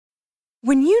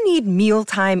When you need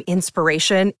mealtime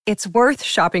inspiration, it's worth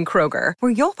shopping Kroger,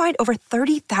 where you'll find over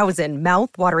 30,000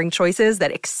 mouth-watering choices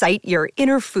that excite your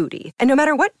inner foodie. And no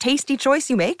matter what tasty choice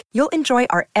you make, you'll enjoy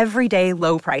our everyday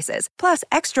low prices, plus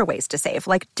extra ways to save,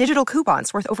 like digital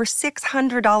coupons worth over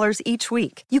 $600 each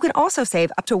week. You can also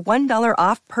save up to $1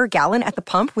 off per gallon at the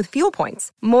pump with fuel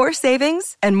points. More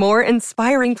savings and more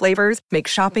inspiring flavors make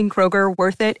shopping Kroger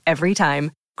worth it every time.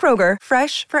 Kroger,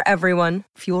 fresh for everyone.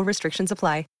 Fuel restrictions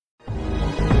apply.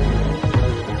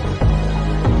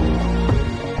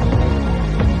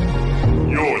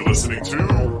 You're listening to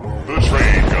The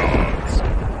Trade Gods.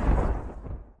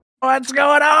 What's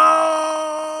going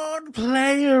on,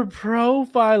 Player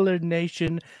Profiler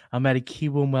Nation? I'm Eddie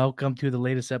Kiwoom. Welcome to the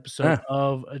latest episode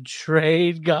of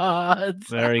Trade Gods.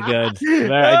 Very good.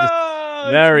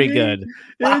 Very good.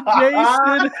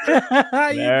 Jason.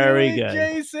 Very good.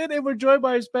 Jason. And we're joined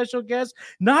by a special guest,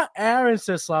 not Aaron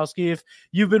Seslowsky. If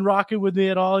you've been rocking with me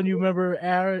at all and you remember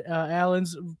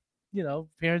Alan's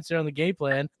appearance there on the game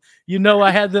plan,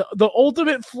 I had the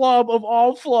ultimate flub of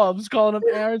all flubs, calling him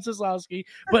Aaron Seslowsky.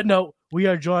 But no, we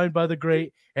are joined by the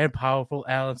great and powerful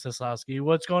Alan Seslowsky.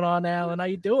 What's going on, Alan? How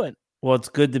you doing? Well, it's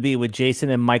good to be with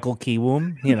Jason and Michael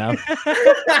Kiwoom,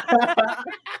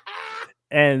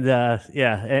 And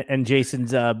and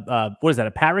Jason's what is that,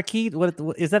 a parakeet? What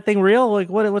is that thing real? Like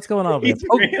what's going on with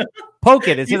it? Poke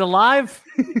it. Is it alive?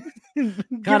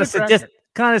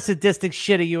 Kind of sadistic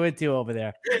shit are you into over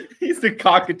there? He's the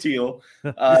cockatiel.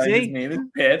 His name is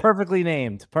Pip. Perfectly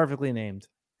named.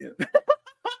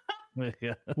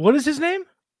 Yeah. What is his name?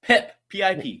 Pip.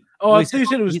 P-I-P. Oh, I thought you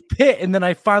said it was Pitt, and then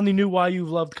I finally knew why you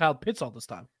loved Kyle Pitts all this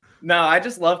time. No, I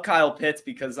just love Kyle Pitts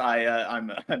because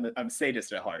I'm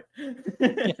sadist at heart.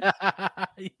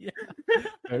 Yeah.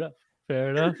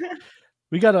 Fair enough.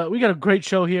 We got a great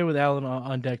show here with Alan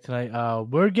on deck tonight.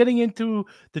 We're getting into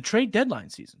the trade deadline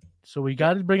season, so we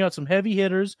got to bring out some heavy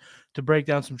hitters to break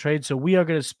down some trades. So we are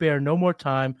going to spare no more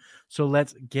time. So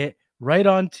let's get right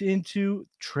on into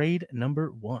trade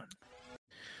number one.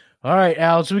 All right,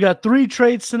 Alan. So we got 3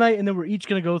 trades tonight, and then we're each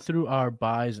going to go through our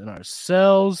buys and our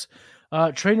sells.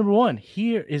 Trade number one.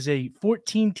 Here is a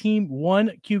 14-team,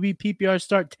 1 QB PPR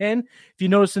start 10. If you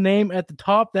notice the name at the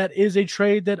top, that is a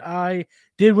trade that I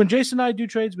did. When Jason and I do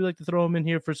trades, we like to throw them in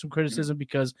here for some criticism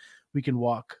because we can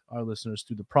walk our listeners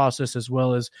through the process as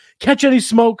well as catch any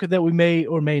smoke that we may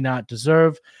or may not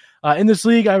deserve. In this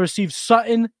league, I received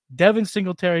Sutton, Devin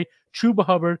Singletary, Chuba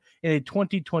Hubbard in a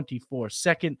 2024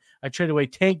 second. I traded away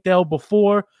Tank Dell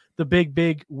before the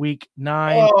big week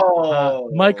 9,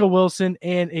 Michael Wilson,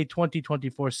 and a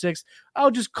 2024 sixth.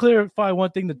 I'll just clarify one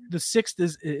thing. The sixth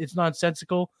it's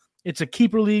nonsensical. It's a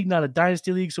keeper league, not a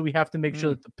dynasty league, so we have to make sure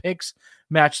that the picks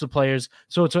match the players.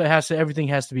 So everything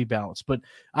has to be balanced. But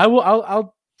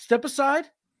I'll step aside.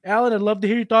 Alan, I'd love to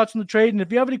hear your thoughts on the trade. And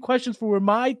if you have any questions for where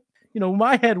my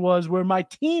head was, where my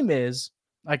team is,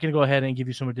 I can go ahead and give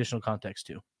you some additional context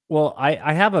too. Well,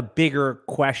 I have a bigger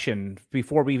question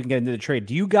before we even get into the trade.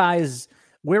 Do you guys,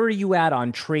 where are you at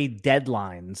on trade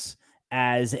deadlines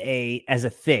as a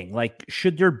thing? Like,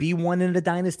 should there be one in the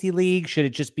dynasty league? Should it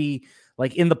just be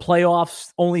like in the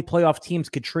playoffs, only playoff teams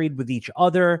could trade with each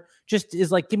other? Just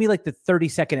give me like the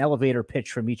 30-second elevator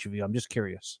pitch from each of you. I'm just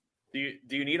curious.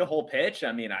 Do you need a whole pitch?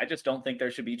 I mean, I just don't think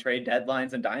there should be trade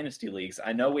deadlines in dynasty leagues.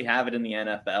 I know we have it in the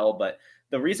NFL, but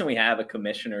the reason we have a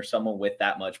commissioner, someone with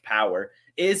that much power,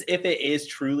 is if it is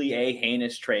truly a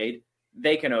heinous trade,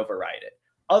 they can override it.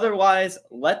 Otherwise,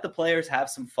 let the players have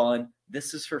some fun.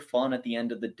 This is for fun at the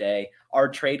end of the day. Our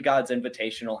Trade Gods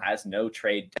Invitational has no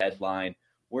trade deadline.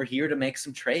 We're here to make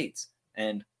some trades.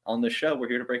 And on the show, we're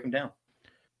here to break them down.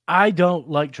 I don't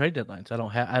like trade deadlines. I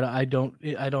don't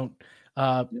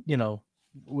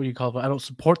what do you call it? I don't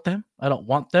support them. I don't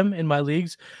want them in my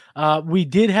leagues. We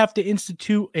did have to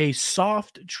institute a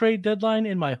soft trade deadline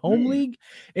in my home league.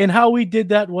 And how we did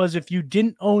that was if you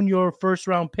didn't own your first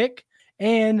round pick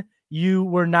and you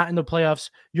were not in the playoffs,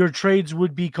 your trades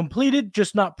would be completed,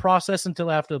 just not processed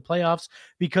until after the playoffs,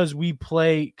 because we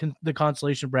play the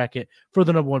consolation bracket for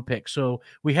the number 1 pick. So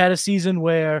we had a season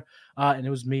where, and it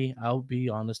was me, I'll be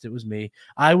honest, it was me.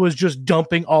 I was just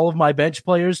dumping all of my bench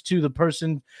players to the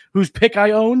person whose pick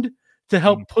I owned to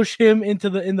help push him in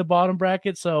the bottom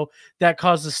bracket. So that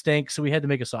caused a stink. So we had to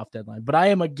make a soft deadline, but I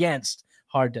am against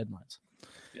hard deadlines.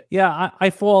 Yeah, I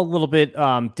fall a little bit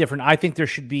different. I think there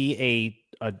should be a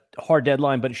hard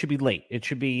deadline, but it should be late. It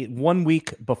should be 1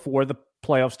 week before the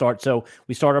playoffs start. So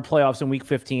we start our playoffs in week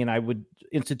 15. I would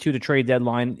institute a trade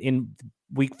deadline in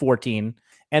week 14.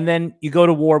 And then you go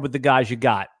to war with the guys you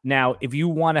got. Now, if you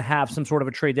want to have some sort of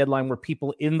a trade deadline where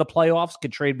people in the playoffs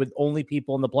could trade with only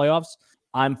people in the playoffs,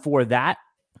 I'm for that.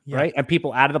 Yeah. right? And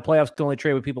people out of the playoffs can only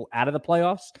trade with people out of the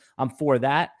playoffs. I'm for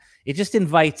that. It just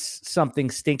invites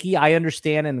something stinky. I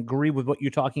understand and agree with what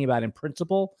you're talking about in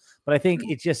principle, but I think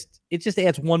it just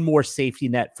adds one more safety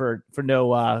net for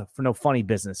no funny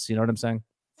business. You know what I'm saying?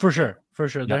 For sure.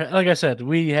 Yeah. Like I said,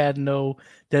 we had no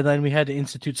deadline. We had to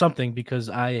institute something because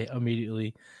I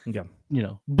immediately, Yeah.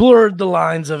 blurred the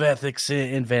lines of ethics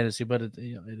in fantasy. But it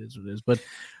is what it is. But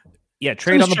yeah,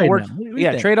 trade on the board.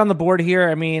 Yeah, trade on the board here.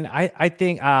 I mean, I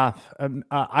think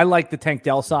I like the Tank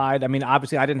Dell side. I mean,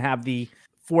 obviously, I didn't have the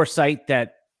foresight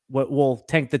that what will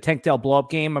tank the Tank Dell blow up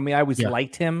game. I mean, I always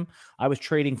liked him. I was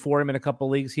trading for him in a couple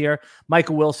of leagues here.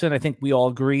 Michael Wilson, I think we all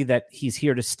agree that he's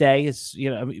here to stay. Is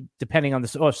depending on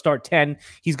the start 10,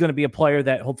 he's going to be a player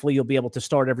that hopefully you'll be able to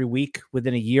start every week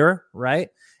within a year, right?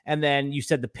 And then you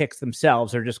said the picks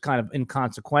themselves are just kind of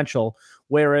inconsequential.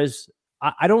 Whereas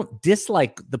I don't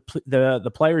dislike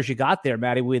the players you got there,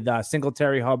 Matty, with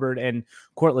Singletary, Hubbard, and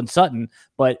Cortland Sutton,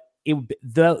 but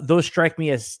those strike me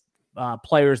as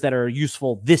players that are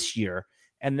useful this year.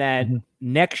 And then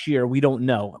next year, we don't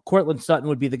know. Cortland Sutton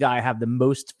would be the guy I have the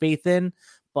most faith in.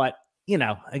 But,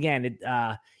 again,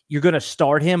 you're going to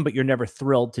start him, but you're never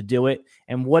thrilled to do it.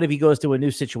 And what if he goes to a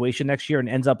new situation next year and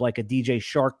ends up like a DJ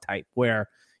Shark type where,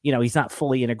 he's not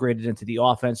fully integrated into the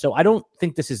offense? So I don't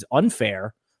think this is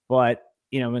unfair, but,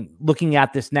 looking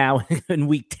at this now in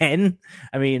week 10,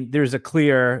 I mean, there's a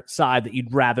clear side that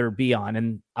you'd rather be on.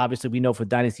 And obviously we know for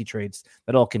dynasty trades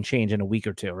that all can change in a week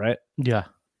or two, right? Yeah.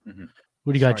 Mm-hmm.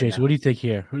 What do you got, Jason? What do you think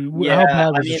here? Yeah, how bad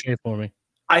was this trade for me?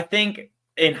 I think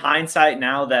in hindsight,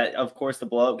 now that, of course, the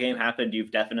blow-up game happened,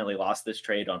 you've definitely lost this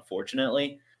trade,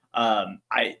 unfortunately.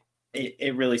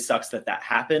 It really sucks that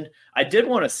happened. I did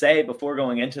want to say before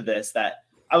going into this that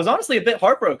I was honestly a bit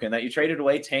heartbroken that you traded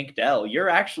away Tank Dell. You're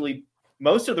actually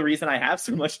most of the reason I have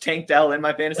so much Tank Dell in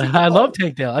my fantasy football. I love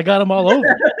Tank Dell. I got him all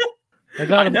over. I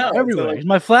got him everywhere. He's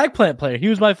my flag plant player. He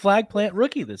was my flag plant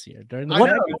rookie this year.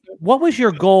 What was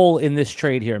your goal in this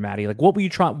trade here, Matty? Like, what were you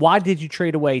trying? Why did you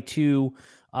trade away two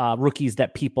rookies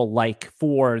that people like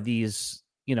for these?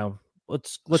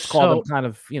 Let's call them kind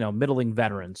of middling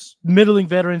veterans. Middling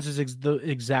veterans is the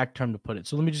exact term to put it.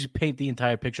 So let me just paint the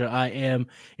entire picture. I am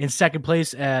in second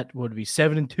place at what would it be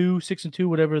 7-2, 6-2,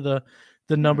 whatever the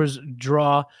numbers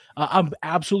draw. I'm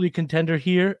absolutely contender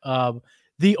here.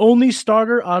 The only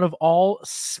starter out of all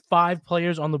 5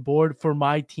 players on the board for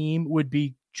my team would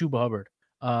be Chuba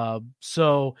Hubbard.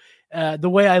 So the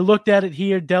way I looked at it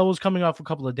here, Dell was coming off a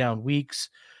couple of down weeks.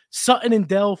 Sutton and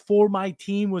Dell for my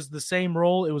team was the same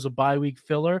role. It was a bye week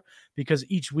filler because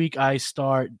each week I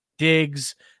start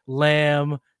Diggs,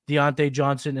 Lamb, Deontay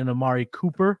Johnson, and Amari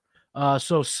Cooper.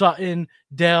 So Sutton,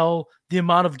 Dell, the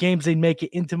amount of games they make it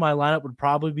into my lineup would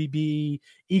probably be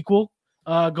equal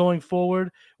going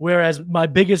forward. Whereas my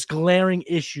biggest glaring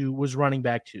issue was running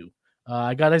back 2.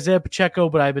 I got Isaiah Pacheco,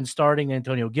 but I've been starting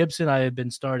Antonio Gibson. I have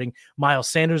been starting Miles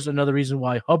Sanders. Another reason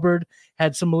why Hubbard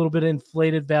had some little bit of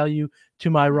inflated value to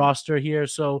my roster here.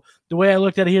 So the way I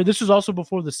looked at it here, this was also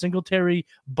before the Singletary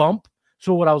bump.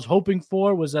 So what I was hoping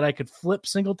for was that I could flip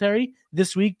Singletary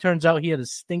this week. Turns out he had a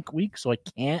stink week, so I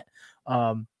can't.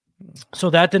 So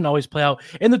that didn't always play out.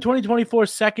 In the 2024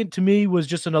 second, to me, was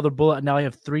just another bullet. Now I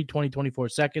have 3 2024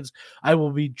 seconds. I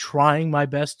will be trying my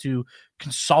best to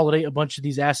consolidate a bunch of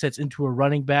these assets into a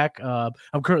running back.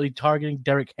 I'm currently targeting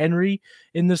Derrick Henry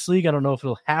in this league. I don't know if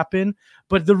it'll happen,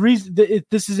 but the reason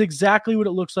this is exactly what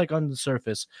it looks like on the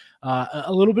surface.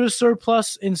 A little bit of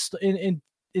surplus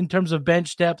in terms of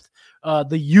bench depth,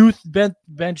 the youth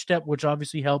bench depth, which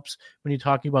obviously helps when you're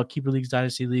talking about keeper leagues,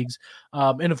 dynasty leagues,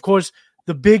 and of course,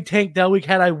 the big Tank Dell week.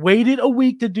 Had I waited a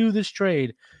week to do this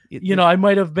trade, I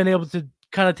might have been able to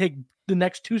kind of take the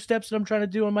next 2 steps that I'm trying to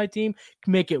do on my team,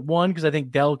 make it 1, because I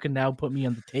think Dell can now put me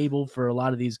on the table for a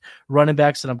lot of these running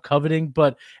backs that I'm coveting.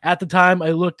 But at the time, I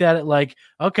looked at it like,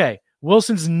 okay,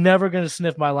 Wilson's never going to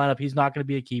sniff my lineup. He's not going to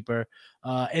be a keeper.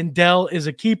 And Dell is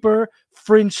a keeper,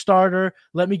 fringe starter.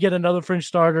 Let me get another fringe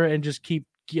starter and just keep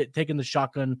taking the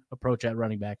shotgun approach at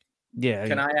running back. Yeah.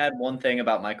 Can I add one thing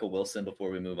about Michael Wilson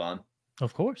before we move on?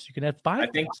 Of course, you can have 5.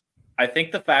 I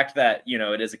think the fact that,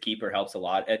 it is a keeper helps a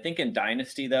lot. I think in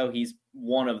Dynasty, though, he's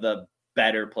one of the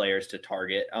better players to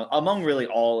target among really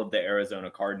all of the Arizona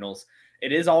Cardinals.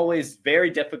 It is always very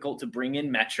difficult to bring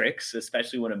in metrics,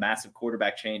 especially when a massive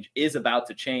quarterback change is about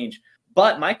to change.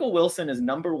 But Michael Wilson is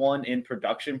number 1 in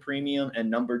production premium and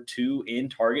number 2 in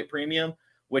target premium,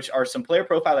 which are some player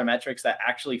profiler metrics that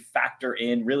actually factor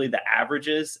in really the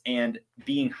averages, and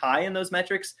being high in those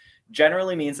metrics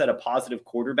generally means that a positive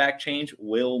quarterback change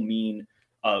will mean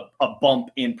a bump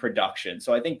in production.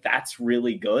 So I think that's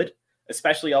really good,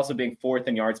 especially also being 4th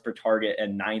in yards per target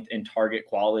and 9th in target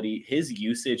quality. His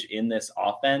usage in this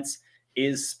offense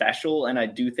is special. And I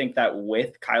do think that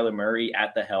with Kyler Murray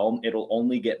at the helm, it'll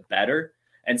only get better.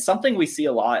 And something we see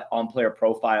a lot on Player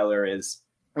Profiler is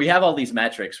we have all these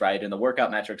metrics, right? And the workout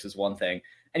metrics is one thing.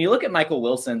 And you look at Michael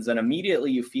Wilson's and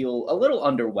immediately you feel a little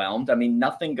underwhelmed. I mean,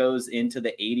 nothing goes into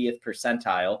the 80th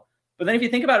percentile. But then if you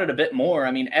think about it a bit more,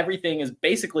 I mean, everything is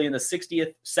basically in the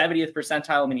 60th, 70th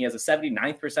percentile. I mean, he has a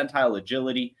 79th percentile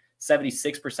agility,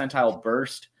 76th percentile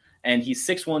burst, and he's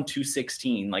 6'1",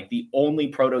 216, like the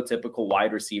only prototypical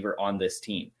wide receiver on this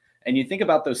team. And you think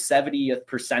about those 70th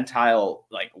percentile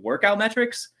like workout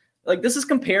metrics, like this is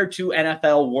compared to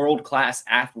NFL world-class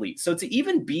athletes. So to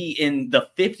even be in the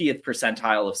 50th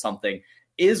percentile of something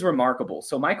is remarkable.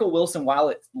 So Michael Wilson, while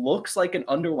it looks like an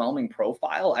underwhelming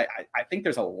profile, I think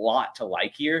there's a lot to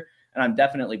like here, and I'm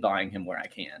definitely buying him where I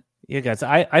can. Yeah, guys,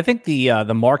 I think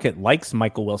the market likes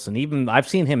Michael Wilson. Even I've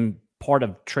seen him part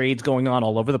of trades going on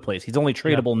all over the place. He's only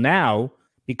tradable now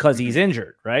because he's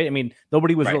injured, right? I mean,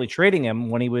 nobody was really trading him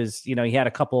when he was, he had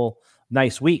a couple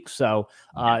nice weeks. So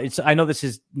I know this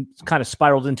is kind of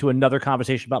spiraled into another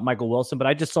conversation about Michael Wilson, but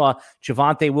I just saw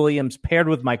Javonte Williams paired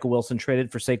with Michael Wilson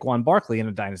traded for Saquon Barkley in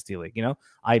a dynasty league.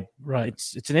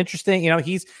 It's an interesting,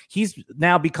 he's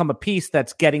now become a piece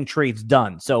that's getting trades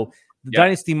done. So the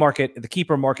dynasty market, the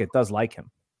keeper market does like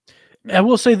him. I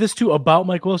will say this too about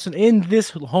Mike Wilson in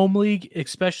this home league,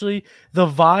 especially the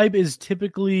vibe is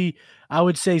typically, I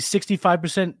would say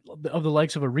 65% of the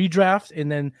likes of a redraft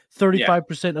and then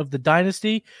 35% of the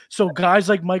dynasty. So guys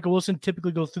like Michael Wilson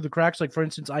typically go through the cracks. Like for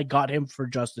instance, I got him for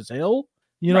Justice Hill,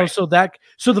 so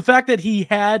the fact that he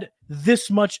had this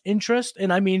much interest,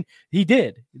 and I mean, he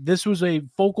did, this was a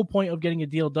focal point of getting a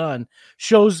deal done,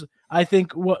 shows, I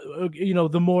think, what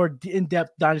the more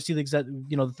in-depth dynasty leagues that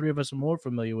the three of us are more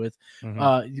familiar with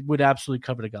would absolutely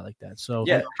cover a guy like that. So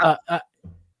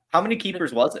how many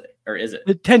keepers was it, or is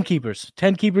it 10 keepers?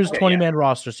 10 keepers, 20-man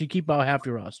roster. So you keep about half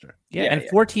your roster. And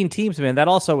 14 teams, man. That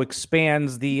also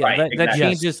expands the that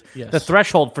changes the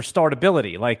threshold for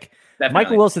startability. Like definitely.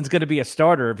 Michael Wilson's going to be a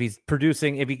starter if he's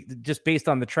producing, just based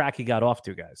on the track he got off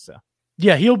to, guys. So.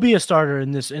 Yeah, he'll be a starter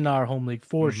in our home league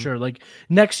for sure. Like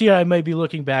next year, I may be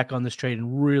looking back on this trade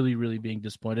and really, really being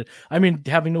disappointed. I mean,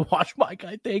 having to watch Mike,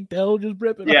 I think they'll just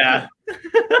rip it. Yeah.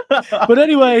 But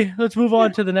anyway, let's move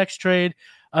on to the next trade.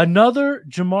 Another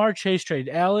Jamar Chase trade.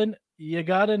 Alan, you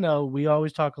got to know, we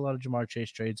always talk a lot of Jamar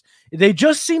Chase trades. They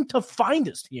just seem to find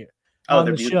us here on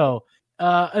the show.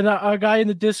 And our guy in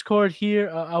the Discord here,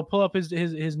 I'll pull up his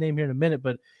name here in a minute,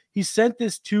 but he sent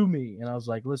this to me, and I was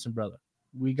like, listen, brother,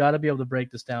 we got to be able to break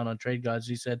this down on Trade Gods.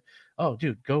 He said, oh,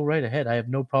 dude, go right ahead. I have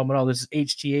no problem at all. This is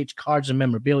HTH Cards and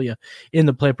Memorabilia in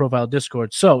the Play Profile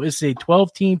Discord. So it's a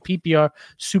 12-team PPR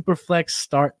Superflex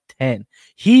Start 10.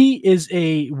 He is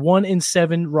a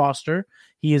 1-7 roster.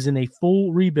 He is in a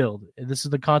full rebuild. This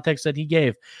is the context that he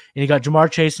gave. And he got Jamar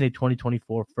Chase in a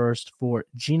 2024 first for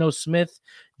Geno Smith,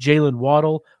 Jalen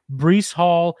Waddle, Breece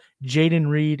Hall, Jaden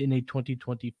Reed in a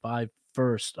 2025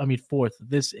 fourth.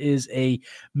 This is a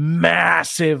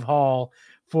massive haul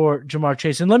for Jamar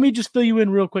Chase. And let me just fill you in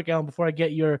real quick, Alan, before I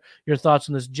get your thoughts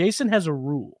on this. Jason has a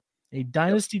rule, a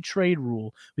dynasty trade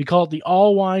rule. We call it the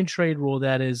all wine trade rule.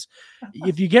 That is,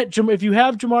 if you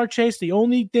have Jamar Chase, the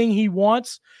only thing he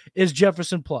wants is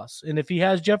Jefferson plus. And if he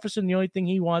has Jefferson, the only thing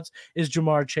he wants is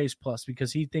Jamar Chase plus,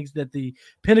 because he thinks that the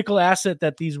pinnacle asset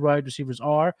that these wide receivers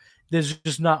are, there's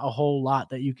just not a whole lot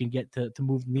that you can get to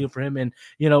move the needle for him. And,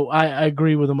 I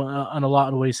agree with him on a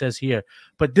lot of what he says here.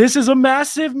 But this is a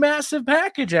massive, massive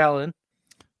package, Alan.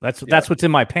 That's what's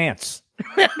in my pants.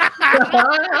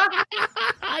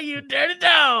 You dirty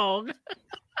dog.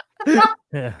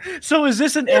 Yeah. So is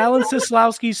this an Alan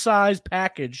Seslowsky size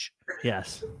package?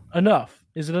 Yes. Enough.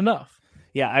 Is it enough?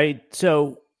 Yeah.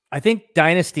 I think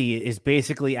Dynasty is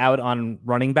basically out on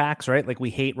running backs, right? Like we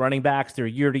hate running backs. They're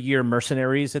year-to-year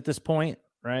mercenaries at this point,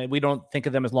 right? We don't think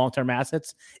of them as long-term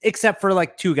assets, except for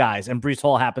like two guys, and Breece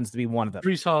Hall happens to be one of them.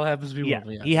 Breece Hall happens to be one of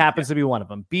them. Yeah. He happens to be one of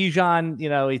them.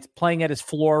 Bijan, he's playing at his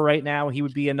floor right now. He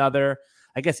would be another.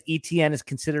 I guess ETN is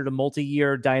considered a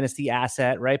multi-year Dynasty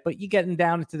asset, right? But you getting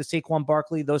down into the Saquon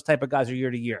Barkley, those type of guys are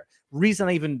year-to-year. Reason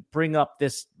I even bring up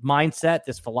this mindset,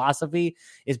 this philosophy,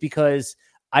 is because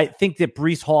I think that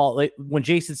Breece Hall, when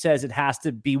Jason says it has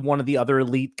to be one of the other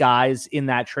elite guys in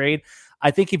that trade,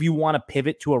 I think if you want to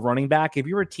pivot to a running back, if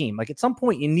you're a team, like at some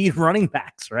point you need running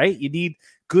backs, right? You need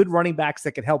good running backs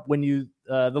that can help win you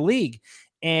the league.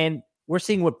 And we're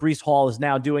seeing what Breece Hall is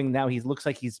now doing. Now he looks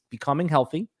like he's becoming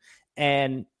healthy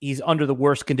and he's under the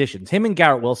worst conditions. Him and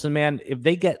Garrett Wilson, man, if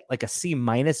they get like a C-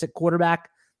 at quarterback,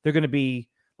 they're going to be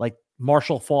like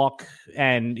Marshall Faulk,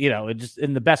 and just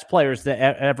in the best players that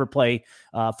ever play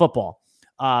football.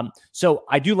 So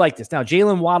I do like this. Now,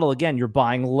 Jalen Waddle, again, you're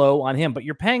buying low on him, but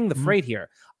you're paying the freight here.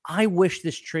 I wish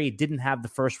this trade didn't have the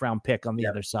first round pick on the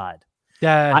other side.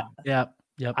 Yep.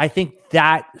 I think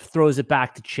that throws it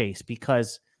back to Chase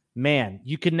because, man,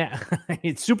 you can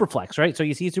it's super flex, right? So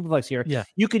you see super flex here. Yeah.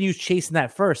 You could use Chase in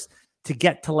that first to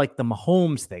get to like the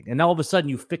Mahomes thing. And now all of a sudden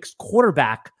you fixed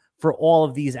quarterback for all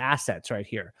of these assets right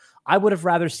here. I would have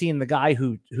rather seen the guy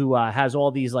who has all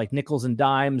these like nickels and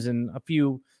dimes and a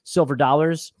few silver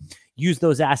dollars use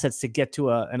those assets to get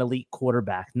to an elite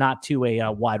quarterback, not to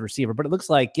a wide receiver. But it looks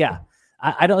like,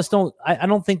 I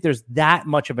don't think there's that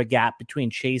much of a gap between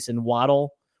Chase and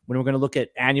Waddle when we're going to look at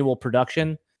annual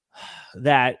production.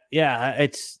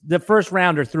 It's the first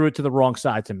rounder threw it to the wrong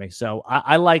side to me. So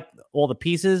I like all the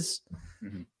pieces.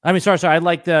 Mm-hmm. I mean, sorry. I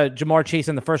like the Jamar Chase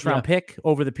in the first round pick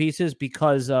over the pieces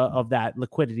because of that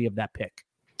liquidity of that pick.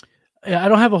 Yeah, I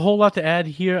don't have a whole lot to add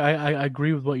here. I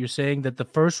agree with what you're saying that the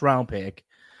first round pick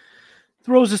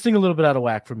throws this thing a little bit out of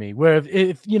whack for me. Where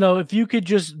if you could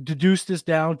just deduce this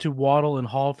down to Waddle and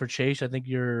Hall for Chase, I think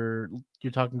you're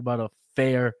talking about a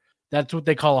fair. That's what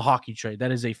they call a hockey trade.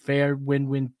 That is a fair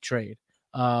win-win trade.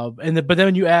 But then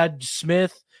when you add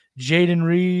Smith, Jaden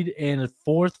Reed, and a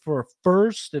fourth for a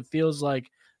first, it feels like,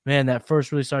 man, that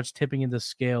first really starts tipping in the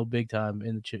scale big time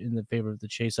in the favor of the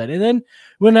Chase side. And then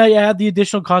when I add the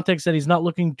additional context that he's not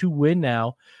looking to win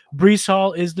now, Breece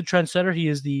Hall is the trendsetter. He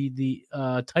is the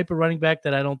type of running back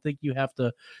that I don't think you have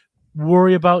to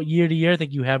worry about year to year. I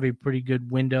think you have a pretty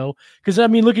good window because, I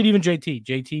mean, look at even JT.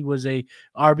 JT was a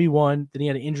RB1. Then he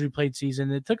had an injury-plagued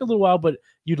season. It took a little while, but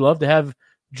you'd love to have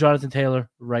Jonathan Taylor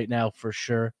right now for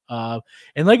sure. And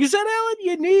like you said, Alan,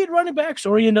 you need running backs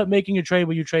or you end up making a trade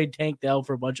where you trade Tank Dell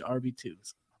for a bunch of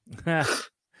RB2s.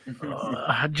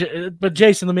 But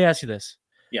Jason, let me ask you this.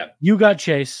 Yeah. You got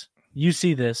Chase. You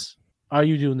see this. Are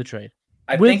you doing the trade?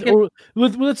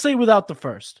 Let's say without the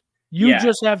first. You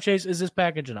just have Chase. Is this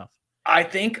package enough? I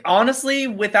think, honestly,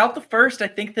 without the first, I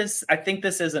think this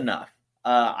is enough.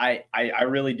 I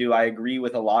really do. I agree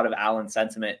with a lot of Alan's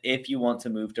sentiment. If you want to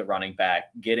move to running back,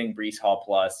 getting Breece Hall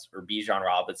plus or Bijan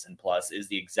Robinson plus is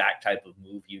the exact type of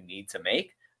move you need to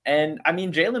make. And I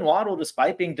mean, Jalen Waddle,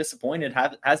 despite being disappointed,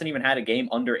 hasn't even had a game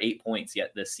under 8 points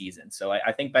yet this season. So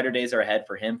I think better days are ahead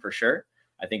for him for sure.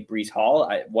 I think Breece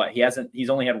Hall, he's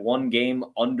only had one game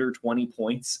under 20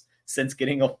 points since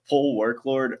getting a full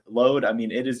workload. I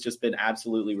mean, it has just been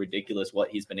absolutely ridiculous what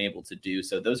he's been able to do.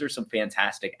 So those are some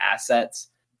fantastic assets.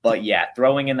 But yeah,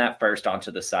 throwing in that first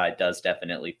onto the side does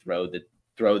definitely throw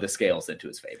the scales into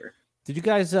his favor. Did you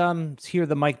guys hear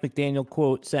the Mike McDaniel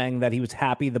quote saying that he was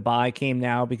happy the bye came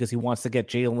now because he wants to get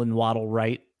Jalen Waddle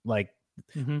right? Like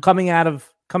coming out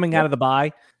of the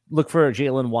bye, look for a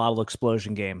Jalen Waddle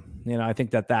explosion game. I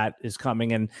think that is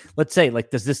coming. And let's say, like,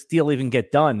 does this deal even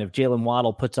get done if Jalen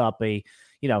Waddle puts up a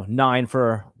 9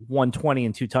 for 120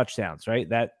 and 2 touchdowns, right?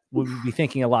 That would be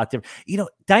thinking a lot different.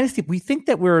 Dynasty, we think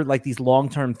that we're like these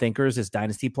long-term thinkers as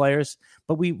dynasty players,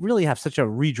 but we really have such a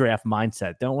redraft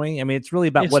mindset, don't we? I mean, it's really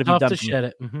about what have you done to shed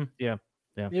it. Mm-hmm. Yeah.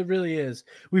 It really is.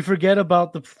 We forget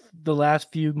about the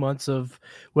last few months of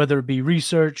whether it be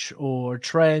research or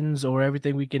trends or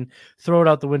everything. We can throw it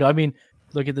out the window. I mean,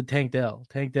 look at the Tank Dell.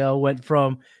 Tank Dell went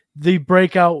from the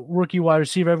breakout rookie wide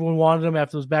receiver. Everyone wanted him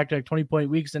after those back-to-back 20-point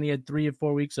weeks. Then he had 3 or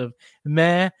 4 weeks of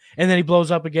meh, and then he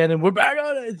blows up again, and we're back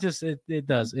on it. It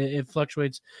does. It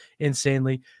fluctuates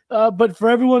insanely. But for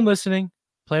everyone listening,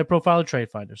 Player Profile Trade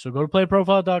Finder. So go to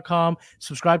playerprofile.com,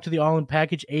 subscribe to the all-in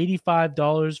package,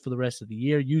 $85 for the rest of the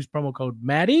year. Use promo code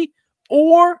Maddie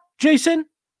or Jason.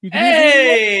 You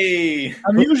can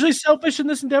I'm usually selfish in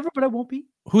this endeavor, but I won't be.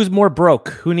 Who's more broke?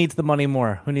 Who needs the money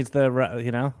more? Who needs the,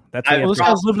 that's this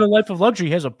guy's living a life of luxury.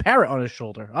 He has a parrot on his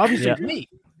shoulder. Obviously, me.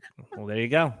 Well, there you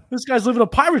go. This guy's living a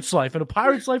pirate's life, and a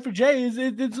pirate's life for Jay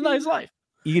it's a nice life.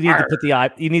 You need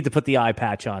to put the eye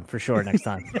patch on for sure next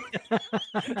time.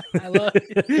 I love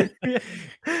it.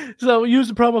 So use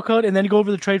the promo code and then go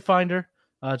over the Trade Finder.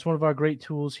 It's one of our great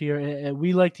tools here, and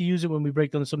we like to use it when we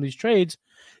break down some of these trades.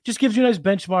 Just gives you a nice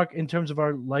benchmark in terms of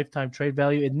our lifetime trade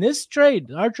value. In this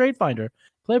trade, our Trade Finder,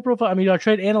 our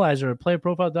trade analyzer at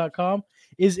playerprofile.com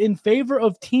is in favor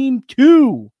of Team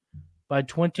 2 by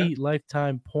 20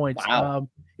 lifetime points. Wow.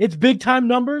 It's big time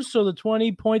numbers, so the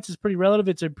 20 points is pretty relative.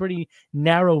 It's a pretty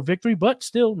narrow victory, but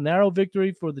still narrow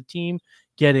victory for the team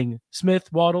getting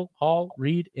Smith, Waddle, Hall,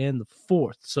 Reed, and the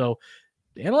fourth. So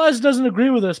the analyzer doesn't agree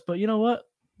with us, but you know what?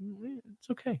 It's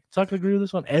okay. It's not going to agree with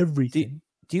us on everything.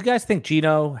 Do you guys think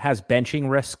Geno has benching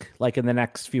risk like in the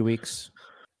next few weeks?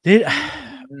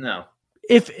 No.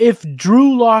 If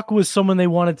Drew Lock was someone they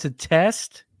wanted to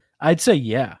test, I'd say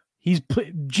yeah.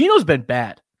 Gino's been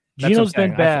bad. Gino's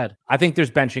been bad. I think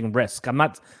there's benching risk. I'm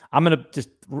going to just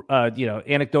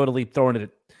anecdotally throw it at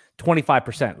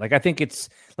 25%. Like I think it's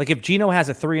like if Gino has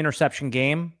a 3 interception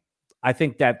game, I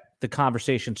think that the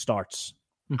conversation starts.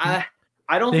 I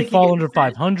don't they think fall under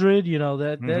 500.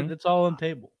 That's all on the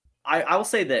table. I will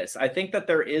say this. I think that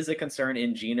there is a concern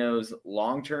in Gino's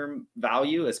long-term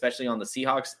value, especially on the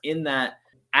Seahawks, in that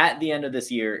at the end of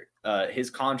this year, his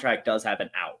contract does have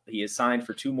an out. He is signed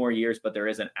for 2 more years, but there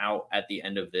is an out at the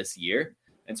end of this year.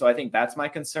 And so I think that's my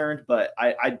concern, but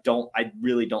I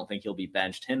really don't think he'll be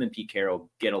benched. Him and Pete Carroll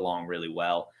get along really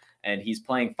well, and he's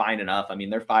playing fine enough. I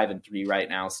mean, they're 5-3 right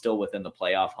now, still within the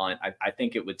playoff hunt. I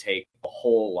think it would take a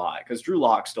whole lot because Drew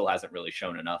Lock still hasn't really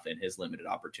shown enough in his limited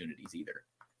opportunities either.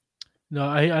 No,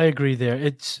 I agree there.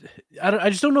 I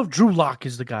just don't know if Drew Lock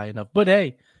is the guy enough. But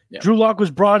hey, Yeah. Drew Lock was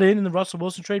brought in the Russell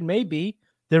Wilson trade. Maybe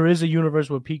there is a universe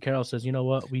where Pete Carroll says, you know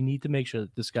what, we need to make sure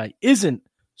that this guy isn't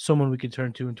someone we can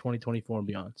turn to in 2024 and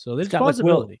beyond. So there's a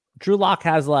possibility. Drew Lock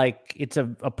has it's a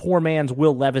poor man's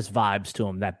Will Levis vibes to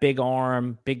him. That big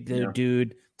arm, big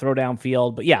dude, throw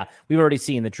downfield. But yeah, we've already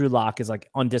seen that Drew Lock is like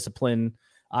undisciplined,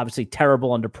 obviously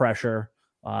terrible under pressure,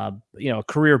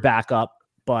 career backup.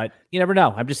 But you never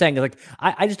know. I'm just saying, like,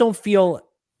 I just don't feel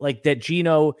like that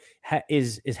Gino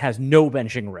has no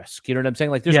benching risk. You know what I'm saying?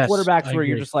 Like, there's quarterbacks where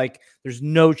you're just like, there's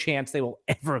no chance they will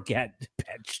ever get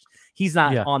benched. He's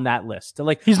not on that list.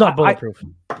 Like, he's not bulletproof.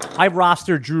 I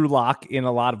rostered Drew Lock in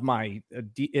a lot of my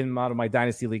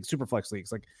dynasty leagues, superflex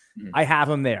leagues. Like, I have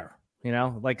him there. You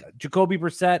know, like Jacoby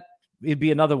Brissett, it'd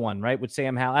be another one, right? With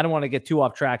Sam Howell. I don't want to get too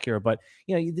off track here, but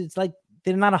it's like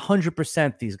they're not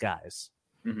 100% these guys.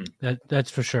 Mm-hmm. That's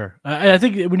for sure. I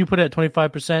think when you put it at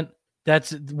 25%,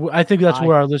 I think that's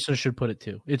where our listeners should put it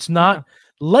too. It's not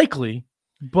likely,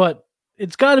 but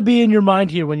it's got to be in your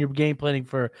mind here when you're game planning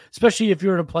for, especially if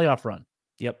you're in a playoff run.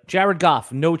 Yep. Jared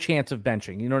Goff, no chance of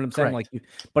benching. You know what I'm saying? Correct.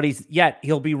 But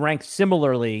he'll be ranked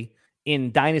similarly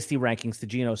in dynasty rankings to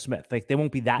Geno Smith. Like they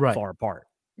won't be that far apart.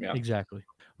 Yeah, exactly.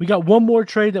 We got one more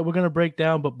trade that we're going to break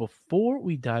down, but before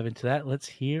we dive into that, let's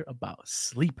hear about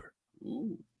Sleeper.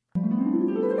 Ooh.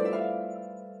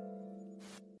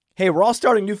 Hey, we're all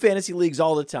starting new fantasy leagues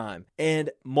all the time. And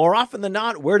more often than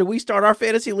not, where do we start our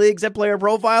fantasy leagues at Player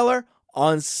Profiler?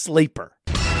 On Sleeper.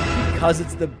 Because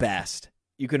it's the best.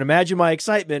 You can imagine my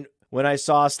excitement when I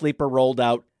saw Sleeper rolled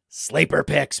out. Sleeper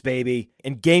picks, baby.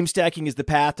 And game stacking is the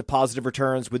path to positive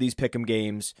returns with these pick'em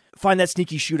games. Find that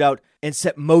sneaky shootout and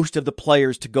set most of the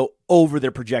players to go over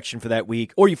their projection for that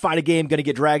week. Or you find a game going to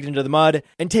get dragged into the mud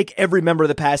and take every member of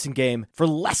the passing game for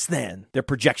less than their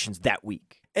projections that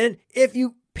week. And if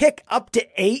you pick up to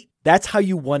 8, that's how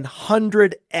you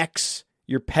 100x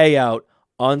your payout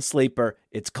on Sleeper.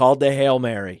 It's called the Hail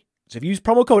Mary. So if you use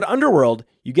promo code Underworld,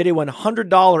 you get a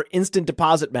 $100 instant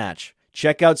deposit match.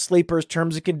 Check out Sleeper's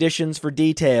terms and conditions for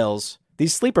details.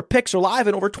 These Sleeper picks are live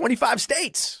in over 25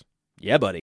 states. Yeah,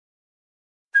 buddy.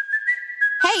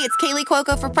 Hey, it's Kaylee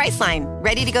Cuoco for Priceline.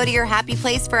 Ready to go to your happy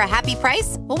place for a happy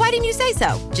price? Well, why didn't you say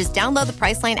so? Just download the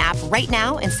Priceline app right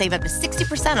now and save up to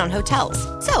 60% on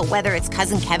hotels. So whether it's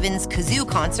Cousin Kevin's Kazoo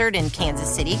Concert in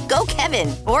Kansas City, go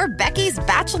Kevin, or Becky's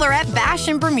Bachelorette Bash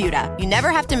in Bermuda, you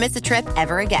never have to miss a trip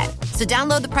ever again. So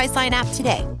download the Priceline app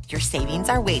today. Your savings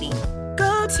are waiting.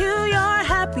 Go to your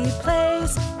happy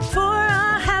place for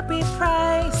a happy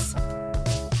price.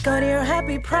 Go to your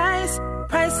happy price,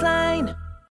 Priceline.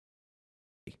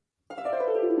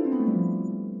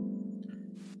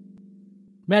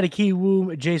 Matty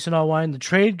Kiwoom, Jason Allwine, the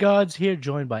trade gods here,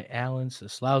 joined by Alan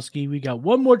Seslowsky. We got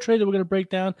one more trade that we're going to break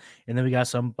down, and then we got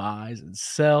some buys and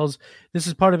sells. This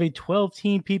is part of a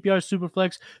 12-team PPR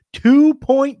Superflex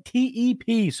 2-point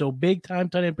TEP, so big time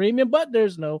tight end premium, but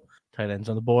there's no tight ends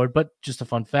on the board. But just a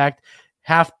fun fact,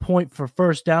 half point for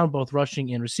first down, both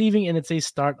rushing and receiving, and it's a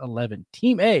start 11.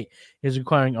 Team A is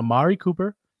requiring Amari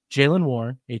Cooper, Jalen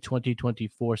Warren, a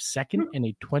 2024 second, and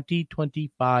a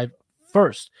 2025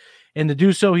 first. And to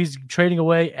do so, he's trading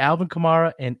away Alvin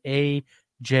Kamara and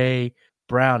A.J.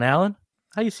 Brown. Alan,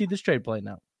 how do you see this trade playing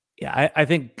out? Yeah, I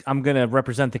think I'm going to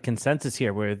represent the consensus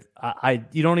here where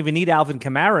you don't even need Alvin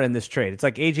Kamara in this trade. It's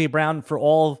like A.J. Brown for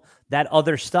all that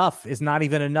other stuff is not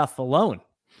even enough alone.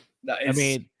 I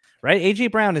mean, right? A.J.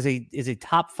 Brown is a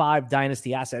top 5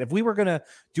 dynasty asset. If we were going to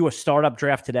do a startup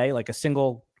draft today, like a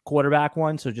single quarterback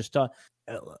one, so just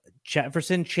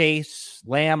Jefferson, Chase,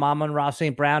 Lamb, Amon-Ra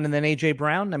St. Brown, and then A.J.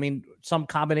 Brown. I mean, some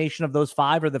combination of those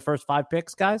 5 are the first 5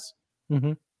 picks, guys.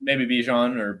 Mm-hmm. Maybe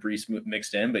Bijan or Brees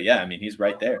mixed in, but yeah, I mean, he's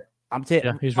right there.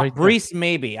 He's right Brees, there.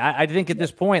 maybe. I think at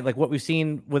this point, like what we've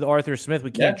seen with Arthur Smith,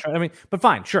 we can't try. I mean, but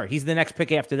fine, sure. He's the next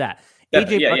pick after that.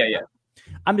 Yeah.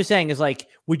 I'm just saying is like,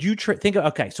 would you think of,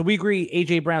 okay, so we agree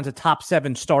AJ Brown's a top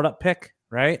 7 startup pick,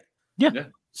 right? Yeah.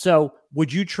 So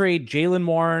would you trade Jalen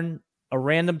Warren, a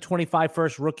random 25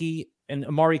 first rookie, and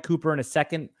Amari Cooper in a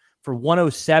second for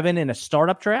 107 in a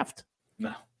startup draft?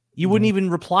 No. You wouldn't even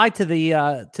reply to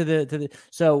the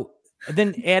so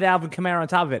then add Alvin Kamara on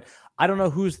top of it. I don't know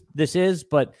whose this is,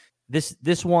 but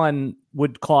this one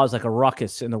would cause like a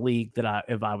ruckus in the league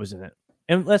if I was in it.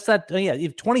 Unless that,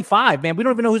 if 25, man, we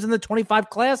don't even know who's in the 25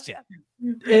 class yet.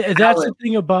 That's the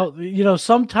thing about,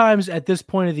 sometimes at this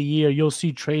point of the year, you'll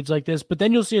see trades like this, but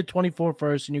then you'll see a 24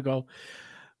 first and you go,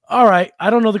 all right, I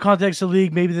don't know the context of the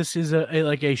league. Maybe this is a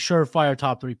surefire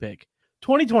top 3 pick.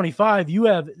 2025, you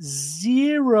have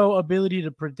zero ability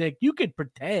to predict. You could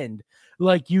pretend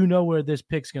like you know where this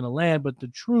pick's going to land, but the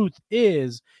truth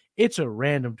is it's a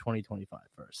random 2025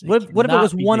 first. What if it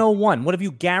was 101? What if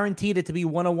you guaranteed it to be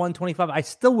 101, 25? I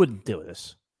still wouldn't do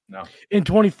this. No. In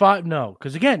 25, no.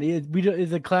 Because again,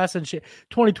 the class and shit.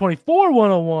 2024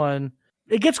 101,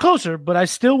 it gets closer, but I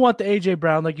still want the AJ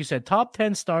Brown, like you said, top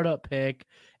 10 startup pick.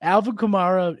 Alvin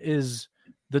Kamara is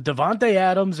the Devontae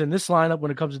Adams in this lineup when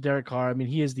it comes to Derek Carr. I mean,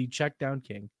 he is the check down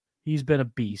king. He's been a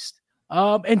beast.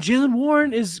 And Jalen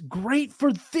Warren is great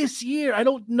for this year. I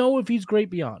don't know if he's great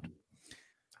beyond.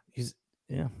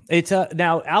 It's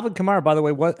now Alvin Kamara, by the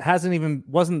way,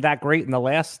 wasn't that great in the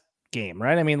last game,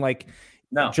 right? I mean, like,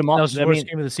 no, Jamal, that was the worst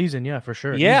game of the season, yeah, for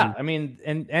sure. Yeah, easy. I mean,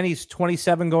 and he's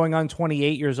 27 going on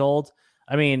 28 years old.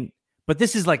 I mean, but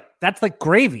this is that's like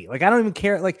gravy. Like, I don't even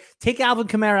care. Like, take Alvin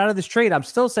Kamara out of this trade. I'm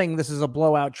still saying this is a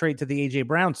blowout trade to the AJ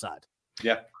Brown side.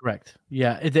 Yeah, correct.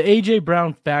 Yeah, the AJ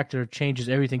Brown factor changes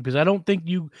everything because I don't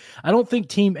think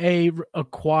Team A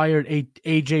acquired a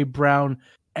AJ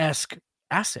Brown-esque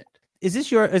asset. Is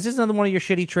this another one of your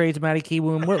shitty trades, Matty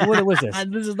Keywoon? What was this?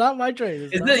 This is not my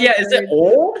trade. Is it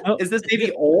old? Oh, is this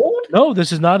maybe old? No,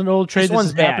 this is not an old trade. This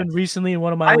one's happened recently in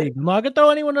one of my leagues. I'm not gonna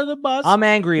throw anyone under the bus. I'm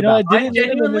angry about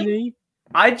it.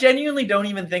 I genuinely don't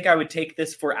even think I would take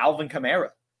this for Alvin Kamara,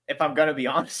 if I'm gonna be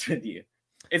honest with you.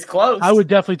 It's close. I would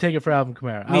definitely take it for Alvin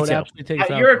Kamara. Me I would too. absolutely take it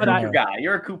for You're Alvin a Kamara. Cooper guy.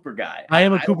 You're a Cooper guy. I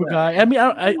am a Cooper guy. I mean,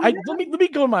 let me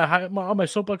go on my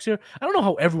soapbox here. I don't know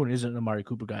how everyone isn't an Amari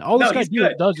Cooper guy. All this guy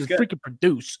does is freaking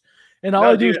produce, and all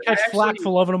I do is catch flack for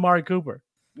loving Amari Cooper.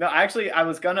 No, actually, I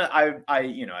was gonna.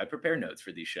 I prepare notes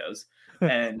for these shows,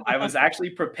 and I was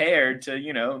actually prepared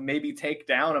to maybe take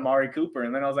down Amari Cooper,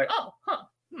 and then I was like,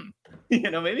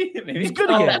 maybe he's good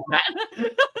again.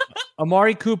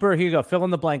 Amari Cooper, here you go. Fill in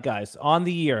the blank, guys. On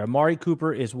the year, Amari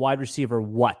Cooper is wide receiver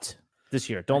what this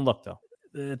year? Don't look though.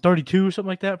 32 or something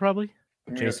like that, probably.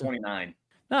 Jason 29.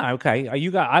 No, okay.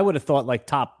 I would have thought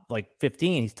top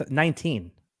 15. He's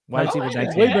 19. Wide receiver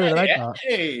 19. Way better than I thought.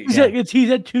 He's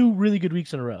had 2 really good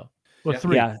weeks in a row. Well,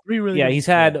 3. Yeah. 3 really. Yeah, good he's weeks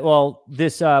had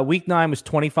this week 9 was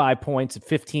 25 points,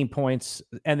 15 points,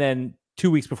 and then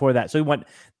 2 weeks before that. So he went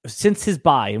since his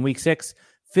bye in week 6.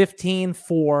 15,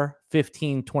 4,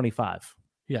 15, 25.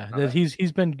 Yeah,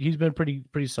 he's been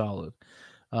pretty solid.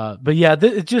 But yeah,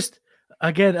 it just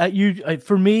again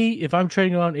for me, if I'm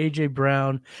trading on AJ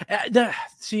Brown, I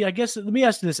guess let me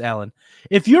ask you this, Alan: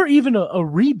 if you're even a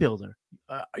rebuilder,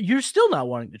 you're still not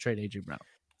wanting to trade AJ Brown.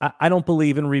 I don't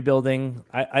believe in rebuilding.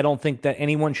 I don't think that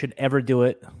anyone should ever do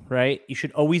it. Right? You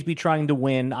should always be trying to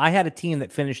win. I had a team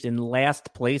that finished in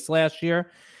last place last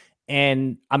year.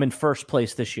 And I'm in first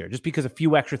place this year just because a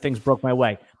few extra things broke my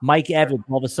way. Mike Evans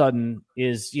all of a sudden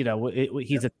is, he's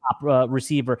a top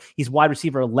receiver. He's wide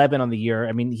receiver 11 on the year.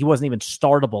 I mean, he wasn't even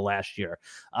startable last year.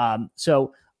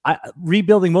 So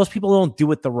rebuilding, most people don't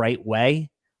do it the right way.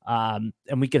 And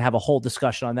we can have a whole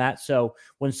discussion on that. So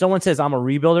when someone says I'm a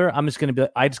rebuilder, I'm just going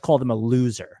to I just call them a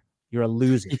loser. You're a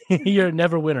loser. You're a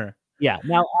never winner. Yeah.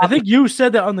 Now I think you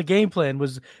said that on the game plan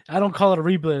was I don't call it a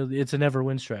rebuild. It's a never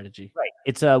win strategy. Right.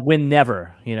 It's a win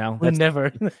never, Win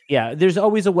never. Yeah. There's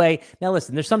always a way. Now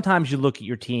listen, there's sometimes you look at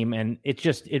your team and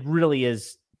it really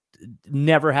is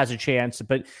never has a chance,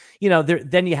 but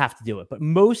then you have to do it. But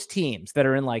most teams that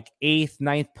are in 8th,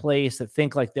 9th place that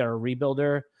think like they're a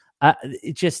rebuilder,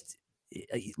 it just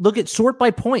sort by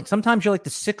point. Sometimes you're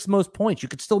the 6th most points. You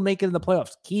could still make it in the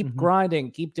playoffs. Keep grinding,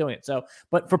 keep doing it. So,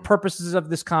 but for purposes of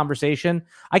this conversation,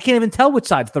 I can't even tell which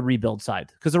side's the rebuild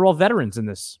side because they're all veterans in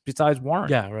this besides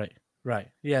Warren. Yeah, right.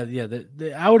 Yeah.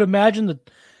 I would imagine the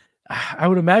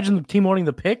team owning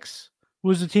the picks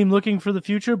was the team looking for the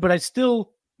future, but I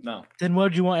still no. Then what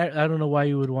would you want? I don't know why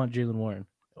you would want Jalen Warren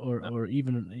or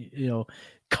even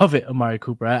covet Amari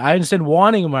Cooper. I understand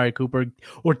wanting Amari Cooper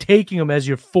or taking him as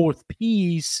your 4th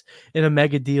piece in a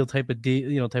mega deal type of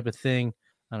thing.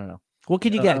 I don't know. What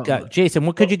could you get, Jason?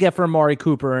 What could you get for Amari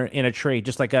Cooper in a trade?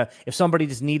 Just if somebody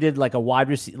just needed a wide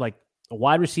receiver, a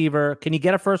wide receiver. Can you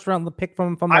get a first round pick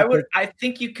from I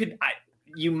think you could.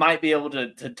 You might be able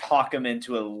to talk them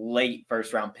into a late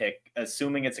first round pick,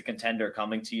 assuming it's a contender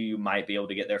coming to you. You might be able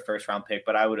to get their first round pick,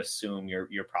 but I would assume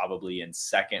you're probably in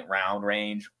second round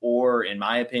range, or in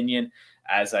my opinion,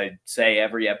 as I say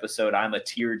every episode, I'm a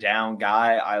tier down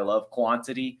guy. I love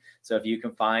quantity. So if you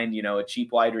can find, a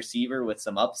cheap wide receiver with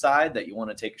some upside that you want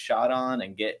to take a shot on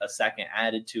and get a second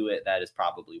added to it, that is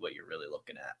probably what you're really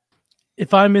looking at.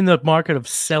 If I'm in the market of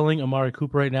selling Amari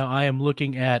Cooper right now, I am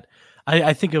looking at,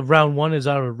 I think of round 1 is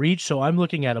out of reach. So I'm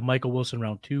looking at a Michael Wilson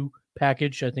round 2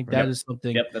 package. I think that is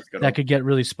something that could get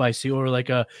really spicy, or like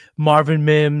a Marvin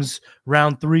Mims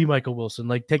round 3 Michael Wilson,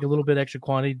 like take a little bit extra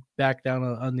quantity back down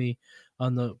on the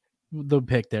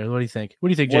pick there. What do you think? What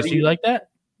do you think, Jesse? Do you like that?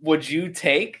 Would you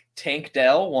take Tank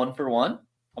Dell 1-for-1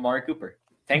 Amari Cooper?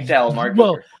 Tank Dell, Amari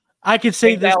Cooper. I could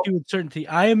say this with certainty.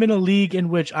 I am in a league in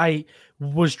which I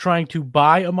was trying to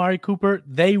buy Amari Cooper.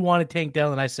 They wanted Tank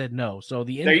Dell, and I said no. So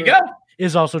there you go.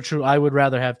 Is also true. I would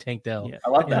rather have Tank Dell. Yeah, I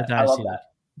love that. I love that.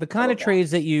 The kind of trades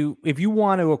that if you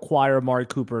want to acquire Amari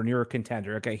Cooper and you're a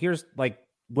contender, okay, here's like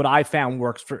what I found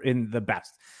works in the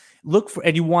best. Look for,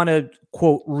 and you want to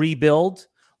quote rebuild,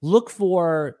 look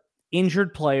for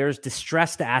injured players,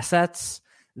 distressed assets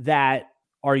that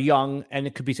are young, and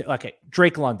it could be okay.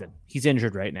 Drake London, he's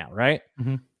injured right now, right?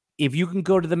 Mm-hmm. If you can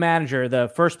go to the manager,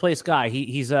 the first place guy,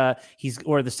 he's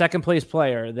or the second place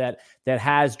player that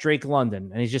has Drake London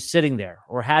and he's just sitting there,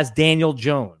 or has Daniel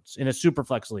Jones in a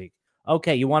Superflex league.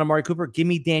 Okay, you want Amari Cooper? Give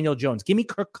me Daniel Jones. Give me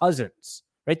Kirk Cousins.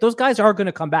 Right? Those guys are going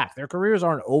to come back. Their careers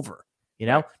aren't over.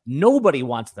 Nobody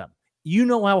wants them. You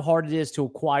know how hard it is to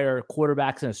acquire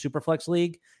quarterbacks in a Superflex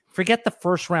league. Forget the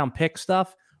first round pick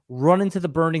stuff. Run into the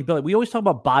burning building. We always talk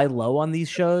about buy low on these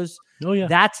shows. Oh yeah,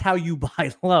 that's how you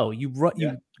buy low. You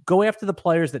go after the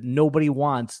players that nobody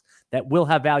wants that will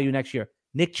have value next year.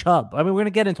 Nick Chubb. I mean, we're going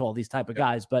to get into all these type of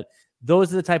guys, but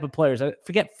those are the type of players.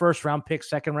 Forget first round pick,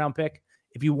 second round pick.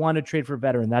 If you want to trade for a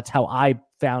veteran, that's how I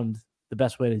found the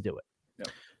best way to do it.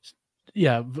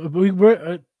 Yeah,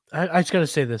 I just got to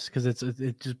say this because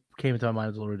it just came into my mind.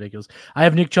 It's a little ridiculous. I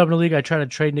have Nick Chubb in the league. I tried to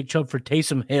trade Nick Chubb for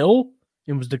Taysom Hill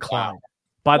and was declined.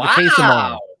 By the Taysom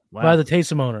owner. Wow. By the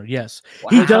Taysom owner, yes. Wow.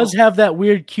 He does have that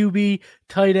weird QB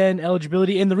tight end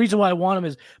eligibility. And the reason why I want him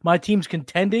is my team's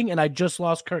contending and I just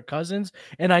lost Kirk Cousins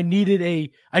and I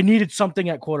needed something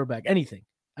at quarterback. Anything.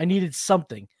 I needed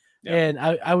something. Yeah. And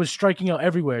I was striking out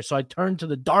everywhere. So I turned to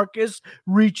the darkest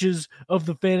reaches of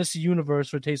the fantasy universe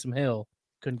for Taysom Hill.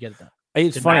 Couldn't get it done.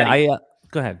 It's funny.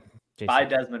 Go ahead. Jason. Buy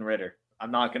Desmond Ridder. I'm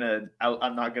not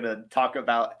gonna talk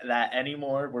about that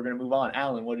anymore. We're gonna move on.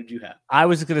 Alan, what did you have? I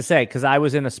was gonna say, because I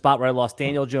was in a spot where I lost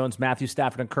Daniel Jones, Matthew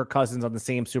Stafford, and Kirk Cousins on the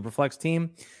same Superflex team.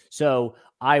 So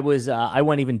I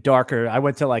went even darker. I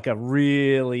went to like a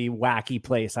really wacky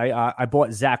place. I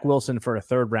bought Zach Wilson for a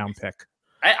 3rd round pick.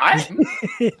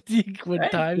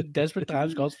 Desperate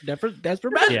times calls for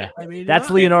desperate measures. Yeah, I mean,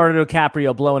 that's Leonardo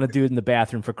DiCaprio blowing a dude in the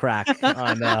bathroom for crack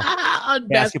on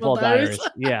Basketball Diaries.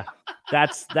 Yeah,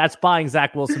 that's buying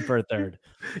Zach Wilson for a 3rd.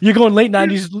 You're going late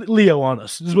 90s Leo on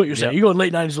us. This is what you're saying. You're going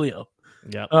late 90s Leo.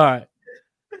 Yeah. All right.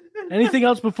 Anything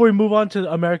else before we move on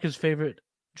to America's favorite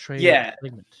trade?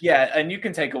 Segment? Yeah, and you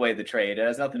can take away the trade. It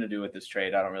has nothing to do with this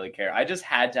trade. I don't really care. I just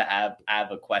had to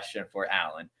have a question for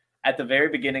Alan. At the very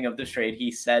beginning of this trade,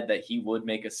 he said that he would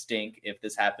make a stink if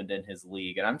this happened in his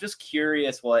league. And I'm just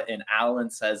curious what an Alan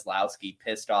Seslowsky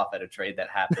pissed off at a trade that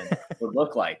happened would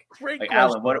look like. Great question.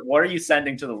 Alan, what are you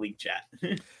sending to the league chat?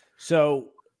 So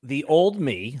the old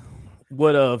me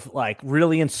would have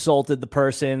really insulted the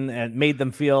person and made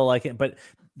them feel like it, but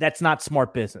that's not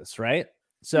smart business, right?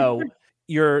 So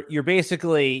you're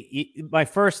basically my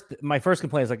first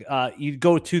complaint is you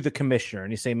go to the commissioner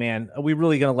and you say, man, are we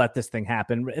really going to let this thing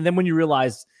happen? And then when you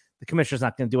realize the commissioner's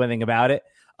not going to do anything about it,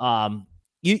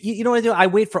 you know what I do? I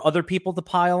wait for other people to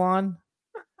pile on.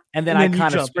 And then I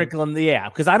kind of sprinkle them.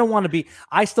 Because I don't want to be.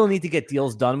 I still need to get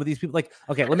deals done with these people. Like,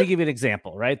 okay, let me give you an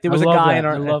example. Right, there was a guy in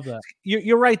our. I love that.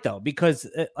 You're right though, because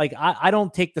I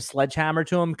don't take the sledgehammer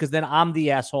to him because then I'm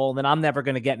the asshole, and then I'm never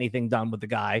going to get anything done with the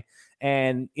guy.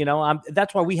 And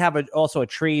that's why we have also a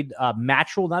trade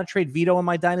match rule, not a trade veto in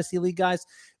my dynasty league, guys.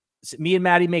 So me and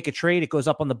Maddie make a trade. It goes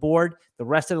up on the board. The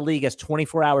rest of the league has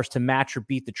 24 hours to match or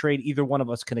beat the trade. Either one of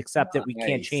us can accept it. We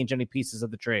can't change any pieces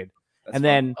of the trade. That's and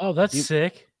fun. Then, that's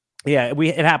sick. Yeah,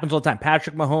 it happens all the time.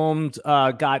 Patrick Mahomes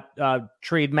got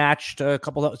trade matched a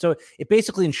couple of, so it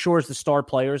basically ensures the star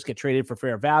players get traded for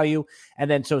fair value. And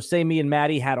then, so say me and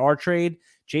Maddie had our trade.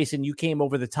 Jason, you came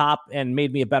over the top and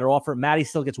made me a better offer. Maddie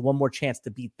still gets one more chance to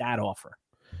beat that offer.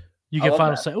 You get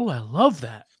final say. Oh, I love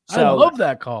that. I love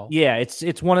that call. Yeah, it's in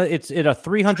a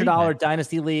 $300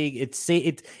 dynasty league.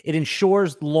 It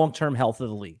ensures the long-term health of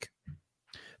the league.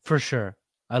 For sure.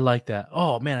 I like that.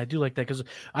 Oh man, I do like that because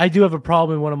I do have a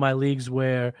problem in one of my leagues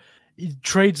where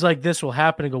trades like this will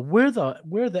happen and go, where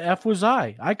the F was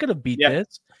I? I could have beat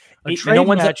this. A trade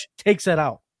match takes that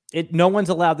out. No one's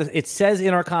allowed to. It says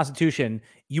in our constitution,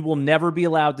 you will never be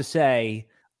allowed to say,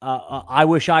 I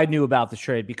wish I knew about this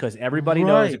trade, because everybody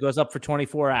knows it goes up for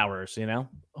 24 hours, you know?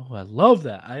 Oh, I love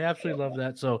that. I absolutely love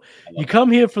that. So you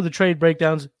come here for the trade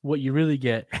breakdowns. What you really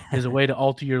get is a way to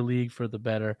alter your league for the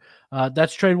better.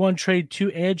 That's trade 1, trade 2,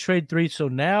 and trade 3. So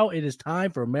now it is time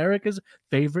for America's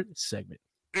favorite segment.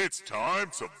 It's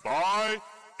time to buy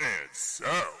and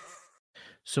sell.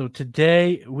 So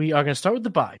today we are going to start with the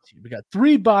buy team. We got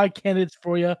 3 buy candidates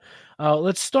for you.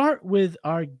 Let's start with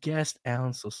our guest,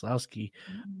 Alan Seslowsky.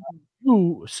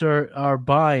 You, sir, are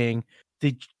buying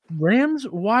the Rams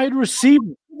wide receiver,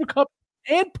 Cooper Kupp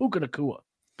and Puka Nacua.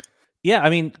 Yeah, I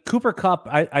mean, Cooper Kupp,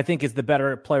 I think, is the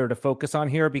better player to focus on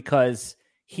here because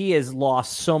he has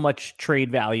lost so much trade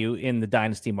value in the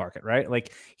dynasty market, right?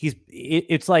 Like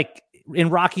it's like in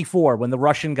Rocky IV when the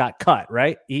Russian got cut,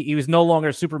 right? He was no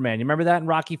longer Superman. You remember that in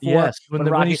Rocky IV? Yes,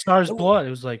 when he saw his blood, it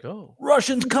was like, oh.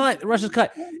 Russians cut.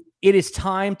 It is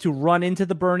time to run into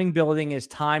the burning building. It's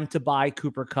time to buy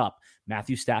Cooper Kupp.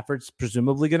 Matthew Stafford's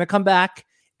presumably going to come back.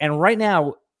 And right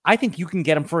now, I think you can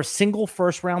get him for a single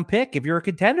first-round pick if you're a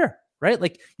contender, right?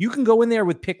 Like you can go in there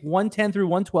with pick 110 through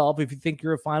 112 if you think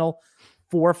you're a final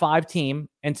 4 or 5 team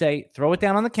and say, throw it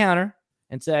down on the counter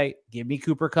and say, give me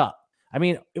Cooper Kupp. I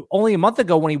mean, only a month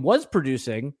ago when he was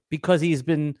producing, because he's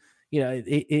been,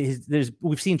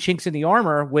 we've seen chinks in the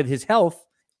armor with his health,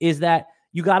 is that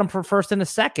you got him for first and a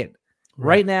second.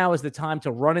 Right now is the time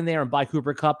to run in there and buy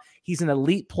Cooper Kupp. He's an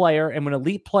elite player, and when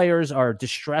elite players are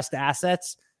distressed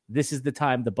assets, this is the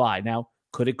time to buy. Now,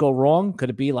 could it go wrong? Could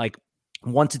it be like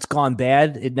once it's gone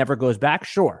bad, it never goes back?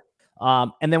 Sure.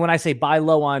 And then when I say buy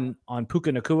low on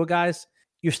Puka Nacua, guys,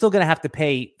 you're still going to have to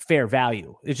pay fair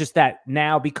value. It's just that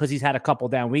now, because he's had a couple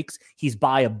down weeks, he's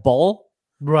buyable.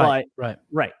 Right.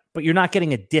 But you're not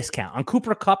getting a discount. On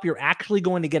Cooper Kupp, you're actually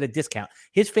going to get a discount.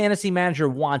 His fantasy manager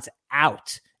wants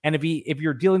out. And if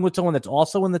you're dealing with someone that's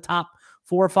also in the top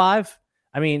 4 or 5,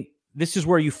 I mean, this is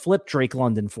where you flip Drake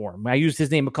London for him. I used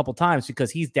his name a couple times because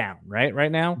he's down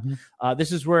right now. Mm-hmm.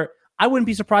 This is where I wouldn't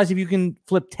be surprised if you can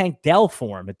flip Tank Dell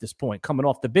for him at this point, coming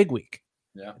off the big week.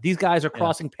 Yeah, these guys are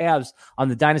crossing paths on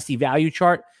the dynasty value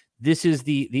chart. This is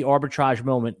the arbitrage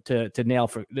moment to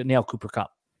nail Cooper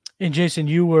Kupp. And Jason,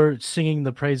 you were singing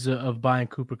the praise of buying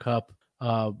Cooper Kupp.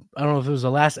 I don't know if it was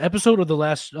the last episode or the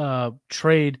last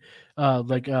trade,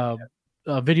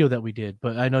 video that we did,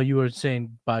 but I know you were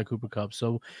saying buy Cooper Kupp.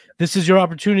 So this is your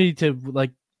opportunity to,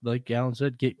 like Alan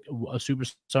said, get a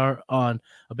superstar on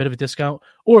a bit of a discount.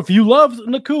 Or if you love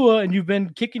Nacua and you've been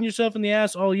kicking yourself in the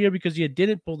ass all year because you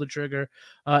didn't pull the trigger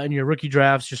in your rookie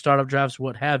drafts, your startup drafts,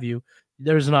 what have you,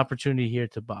 there's an opportunity here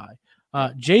to buy.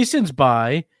 Jason's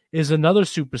buy is another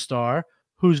superstar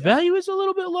whose value is a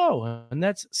little bit low, and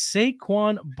that's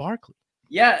Saquon Barkley.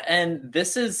 Yeah, and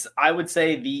this is, I would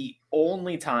say, the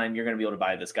only time you're going to be able to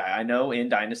buy this guy. I know in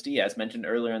Dynasty, as mentioned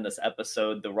earlier in this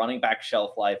episode, the running back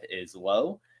shelf life is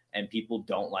low, and people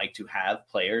don't like to have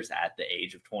players at the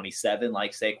age of 27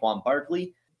 like Saquon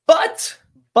Barkley. But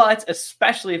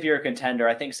especially if you're a contender,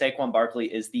 I think Saquon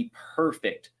Barkley is the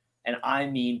perfect, and I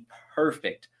mean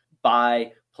perfect,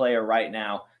 buy player right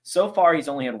now. So far, he's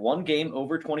only had 1 game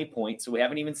over 20 points, so we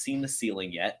haven't even seen the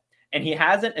ceiling yet. And he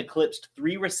hasn't eclipsed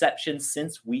 3 receptions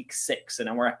since week 6.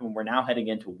 And we're now heading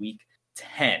into week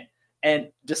 10.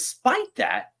 And despite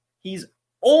that, he's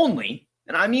only,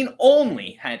 and I mean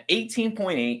only, had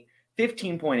 18.8,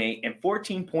 15.8, and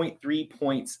 14.3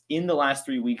 points in the last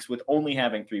 3 weeks with only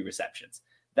having 3 receptions.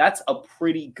 That's a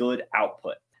pretty good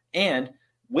output. And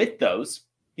with those,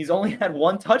 he's only had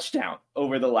 1 touchdown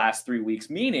over the last 3 weeks,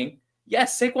 meaning,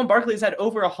 yes, Saquon Barkley has had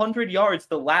over 100 yards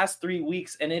the last 3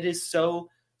 weeks, and it is so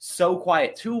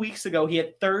quiet. 2 weeks ago, he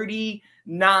had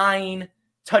 39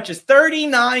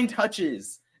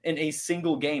 touches in a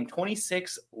single game,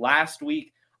 26 last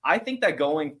week. I think that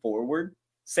going forward,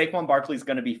 Saquon Barkley is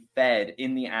going to be fed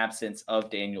in the absence of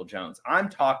Daniel Jones. I'm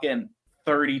talking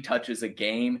 30 touches a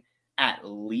game at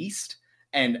least,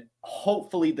 and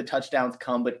hopefully the touchdowns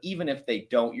come. But even if they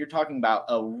don't, you're talking about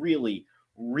a really,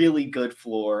 really good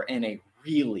floor and a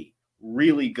really,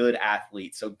 really good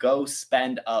athlete. So go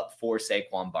spend up for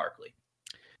Saquon Barkley.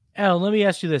 Alan, let me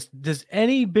ask you this. Does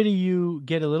any bit of you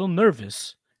get a little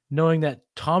nervous knowing that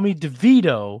Tommy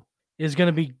DeVito is going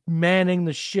to be manning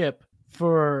the ship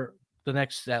for the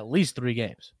next at least 3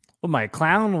 games? Well, my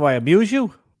clown, will I amuse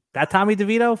you? That Tommy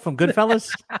DeVito from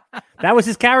Goodfellas? That was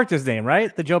his character's name,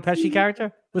 right? The Joe Pesci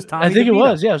character was Tommy. I think DeVito. it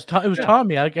was. Yeah, it was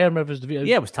Tommy. I can't remember if it was DeVito.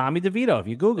 Yeah, it was Tommy DeVito. If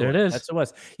you Google There it is. That's what it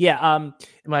was. Yeah. Am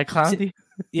I clowny?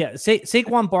 Yeah.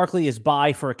 Saquon Barkley is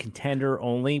by for a contender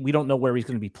only. We don't know where he's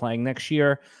going to be playing next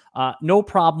year. No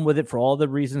problem with it for all the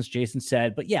reasons Jason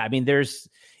said. But yeah, I mean, this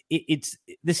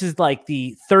is like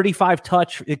the 35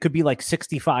 touch. It could be like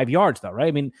 65 yards though, right?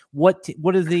 I mean, what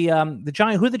is the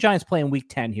Giants? Who are the Giants playing week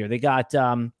 10 here? They got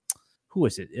who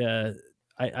is it?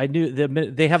 I knew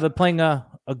they have playing a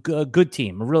good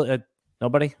team.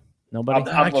 Nobody.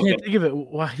 I can't think of it.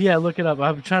 Why, yeah, look it up.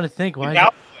 I'm trying to think. Why?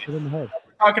 We're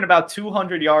talking about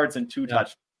 200 yards and 2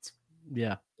 touchdowns.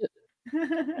 Yeah. Who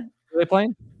are they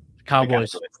playing?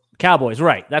 Cowboys.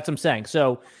 Right. That's what I'm saying.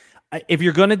 So if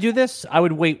you're going to do this, I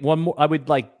would wait one more. I would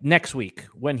like next week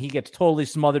when he gets totally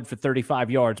smothered for 35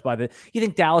 yards you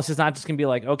think Dallas is not just going to be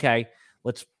like, okay,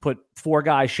 let's put 4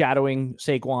 guys shadowing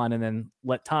Saquon and then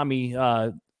let Tommy,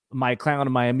 my clown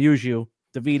and my amuse you,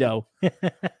 DeVito,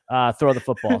 throw the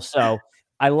football. So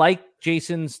I like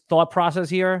Jason's thought process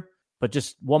here, but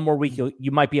just one more week,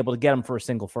 you might be able to get him for a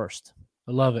single first.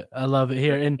 I love it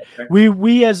here. And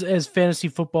we as fantasy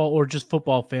football or just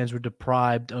football fans were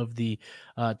deprived of the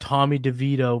Tommy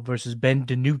DeVito versus Ben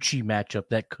DiNucci matchup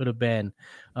that could have been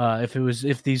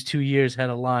if these 2 years had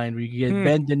aligned where you could get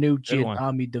Ben DiNucci and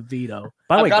Tommy DeVito.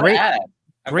 By the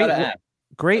way,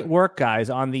 great work, guys,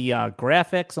 on the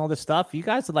graphics and all this stuff. You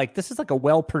guys are like, this is like a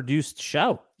well-produced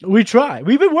show. We try.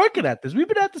 We've been working at this. We've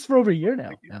been at this for over a year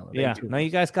now. Yeah. No, you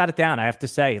guys got it down. I have to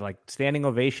say, like, standing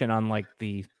ovation on like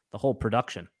the whole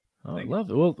production. Oh, I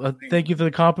love it. Well, thank you for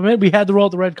the compliment. We had to roll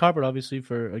the red carpet, obviously,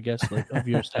 for a guest of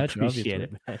your stature. Appreciate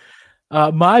it.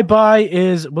 My buy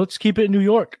is, let's keep it in New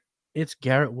York. It's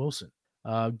Garrett Wilson.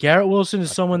 Garrett Wilson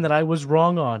is someone that I was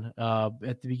wrong on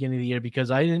at the beginning of the year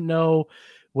because I didn't know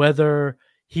whether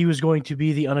he was going to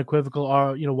be the unequivocal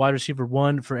wide receiver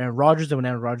 1 for Aaron Rodgers. Then when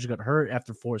Aaron Rodgers got hurt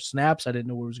after 4 snaps, I didn't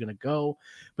know where he was going to go.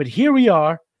 But here we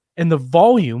are, and the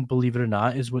volume, believe it or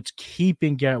not, is what's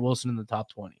keeping Garrett Wilson in the top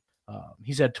 20.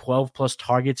 He's had 12 plus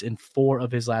targets in 4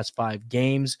 of his last 5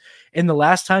 games. And the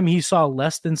last time he saw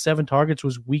less than 7 targets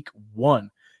was week 1,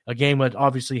 a game that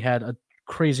obviously had a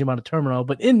crazy amount of turmoil.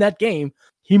 But in that game,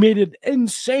 he made an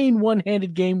insane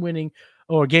one-handed game-winning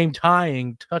or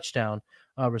game-tying touchdown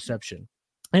reception.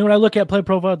 And when I look at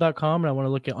playprofile.com and I want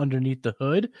to look at underneath the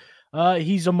hood,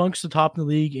 he's amongst the top in the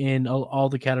league in all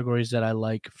the categories that I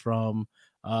like from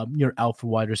your alpha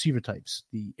wide receiver types.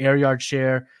 The air yard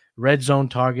share, red zone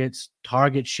targets,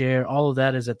 target share, all of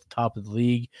that is at the top of the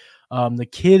league. The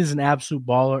kid is an absolute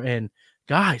baller. And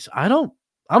guys,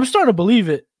 I'm starting to believe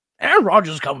it. Aaron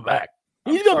Rodgers is coming back.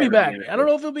 He's going to be back. I don't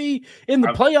know if he'll be in the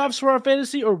playoffs for our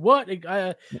fantasy or what.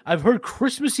 I've heard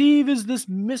Christmas Eve is this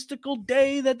mystical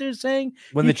day that they're saying.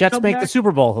 When the Jets make the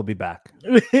Super Bowl, he'll be back.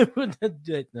 I don't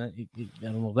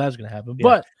know if that's going to happen. Yeah.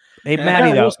 But hey,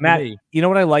 Matty, though, Matt, you know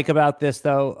what I like about this,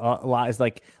 though, a lot is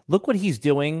like, look what he's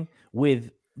doing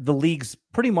with the league's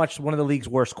pretty much one of the league's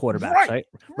worst quarterbacks,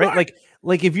 right?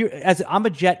 Like if I'm a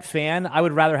Jet fan, I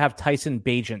would rather have Tyson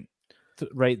Bagent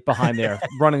right behind there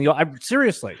running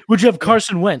seriously. Would you have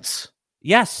Carson Wentz?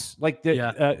 Yes. Would you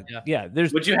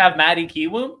have Matty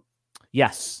Kiwoom?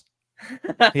 Yes.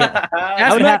 Yeah.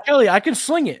 Ask Matt Kelly. I can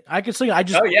sling it. I just you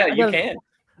can.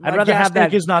 I'd rather have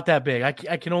that. Is not that big.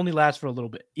 I can only last for a little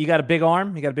bit. You got a big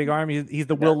arm. He's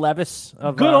the Will Levis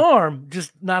of good arm,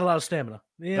 just not a lot of stamina.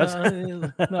 Yeah,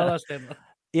 not a lot of stamina.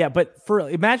 Yeah, but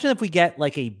imagine if we get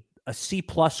like a C+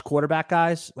 quarterback,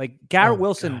 guys. Like Garrett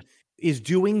Wilson. God. Is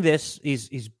doing this,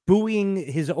 is buoying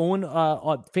his own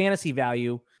fantasy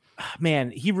value. Man,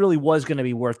 he really was going to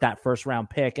be worth that first round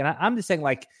pick. And I'm just saying,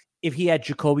 like, if he had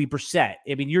Jacoby Brissett,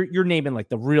 I mean, you're naming like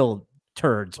the real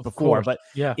turds before, but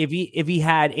yeah, if he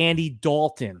had Andy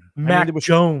Dalton, Mac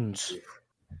Jones,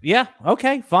 yeah,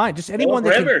 okay, fine, just anyone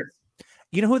that can.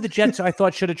 You know who the Jets I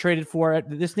thought should have traded for?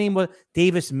 This name was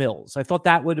Davis Mills. I thought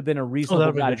that would have been a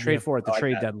reasonable guy to trade for at the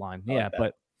trade deadline. Yeah,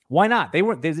 but. Why not? They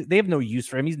have no use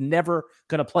for him. He's never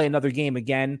going to play another game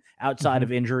again outside of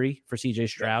injury for CJ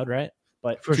Stroud, right?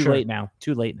 But too late now.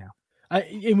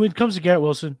 And when it comes to Garrett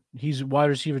Wilson, he's wide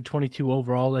receiver 22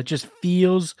 overall. That just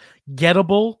feels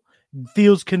gettable,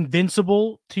 feels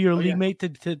convincible to your league mate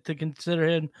to consider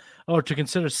him or to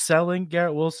consider selling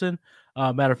Garrett Wilson.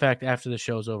 Matter of fact, after the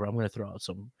show's over, I'm going to throw out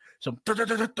I'm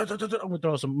going to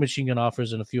throw some machine gun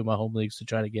offers in a few of my home leagues to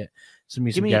try to get some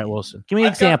Garrett Wilson. Give me an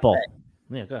example.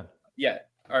 Yeah, go ahead. Yeah.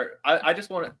 I just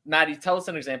want to, Maddie, tell us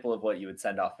an example of what you would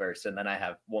send off first, and then I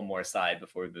have one more side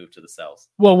before we move to the sells.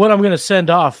 Well, what I'm going to send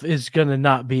off is going to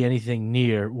not be anything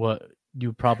near what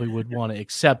you probably would want to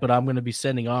accept, but I'm going to be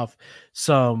sending off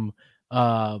some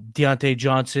Deontay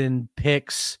Johnson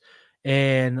picks,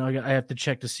 and I have to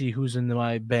check to see who's in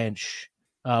my bench.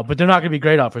 But they're not going to be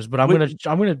great offers. But I'm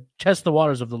gonna test the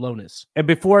waters of the lowness. And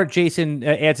before Jason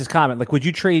adds his comment, like, would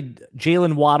you trade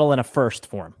Jalen Waddle and a first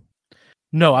for him?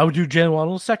 No, I would do Jalen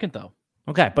Waddle second though.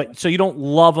 Okay, but so you don't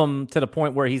love him to the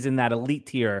point where he's in that elite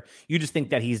tier. You just think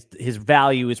that his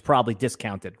value is probably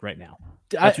discounted right now.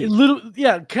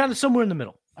 Kind of somewhere in the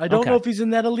middle. I don't know if he's in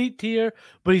that elite tier,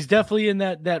 but he's definitely in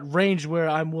that range where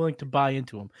I'm willing to buy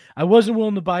into him. I wasn't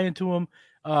willing to buy into him,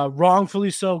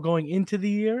 wrongfully so, going into the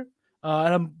year,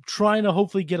 and I'm trying to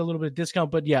hopefully get a little bit of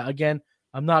discount. But yeah, again,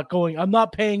 I'm not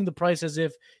paying the price as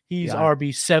if he's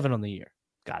RB7 on the year.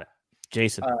 Got it,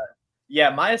 Jason. Yeah,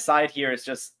 my aside here is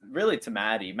just really to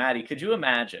Maddie. Maddie, could you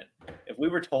imagine if we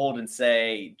were told in,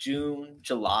 say, June,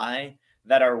 July,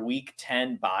 that our Week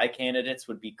 10 buy candidates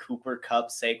would be Cooper Kupp,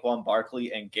 Saquon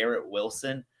Barkley, and Garrett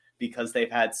Wilson because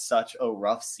they've had such a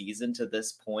rough season to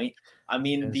this point? I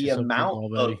mean, the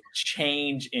amount of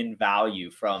change in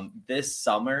value from this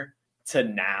summer to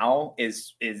now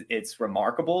is it's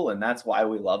remarkable, and that's why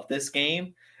we love this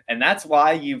game. And that's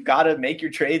why you've got to make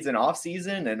your trades in off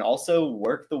season and also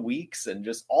work the weeks and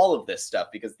just all of this stuff,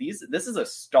 because this is a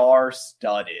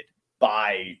star-studded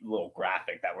buy little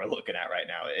graphic that we're looking at right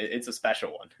now. It's a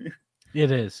special one.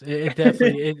 It is. It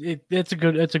definitely.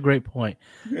 It's a great point.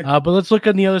 But let's look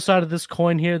on the other side of this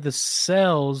coin here. The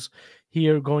sells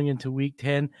here going into Week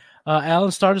 10.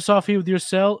 Alan, start us off here with your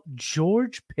sell,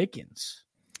 George Pickens.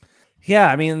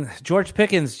 Yeah, I mean, George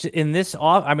Pickens in this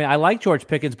off. I mean, I like George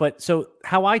Pickens, but so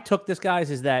how I took this, guys,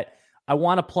 is that I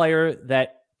want a player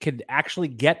that could actually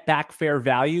get back fair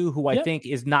value, who I think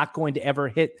is not going to ever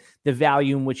hit the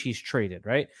value in which he's traded,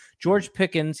 right? George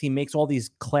Pickens, he makes all these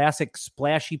classic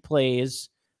splashy plays.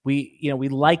 We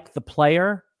like the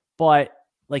player, but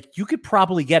like you could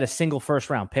probably get a single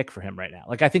first round pick for him right now.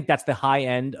 Like I think that's the high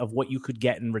end of what you could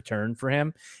get in return for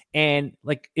him. And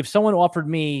like if someone offered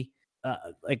me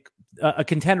a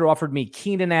contender offered me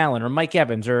Keenan Allen or Mike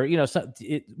Evans or,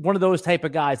 one of those type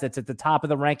of guys that's at the top of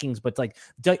the rankings, but like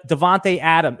Devontae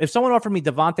Adams. If someone offered me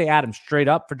Devontae Adams straight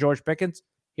up for George Pickens,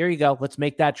 here you go. Let's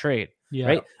make that trade. Yeah.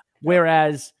 Right.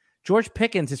 Whereas George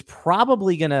Pickens is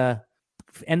probably going to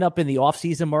end up in the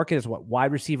offseason market as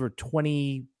wide receiver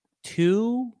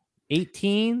 22,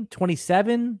 18,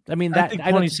 27. I mean, I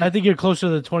think you're closer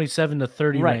to the 27 to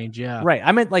 30 range. Yeah. Right.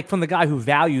 I meant like from the guy who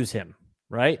values him.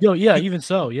 Right. Even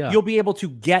so. Yeah. You'll be able to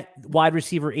get wide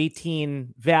receiver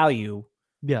 18 value.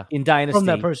 Yeah. In Dynasty from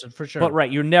that person for sure.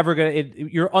 But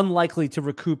you're unlikely to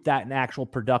recoup that in actual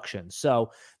production.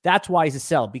 So that's why he's a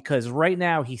sell, because right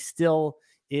now he's still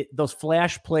those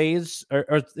flash plays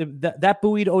or that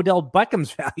buoyed Odell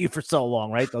Beckham's value for so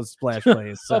long, right? Those splash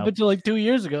plays. So. Up until like 2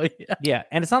 years ago. Yeah.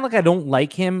 And it's not like I don't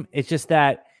like him. It's just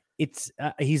that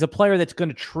he's a player that's going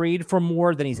to trade for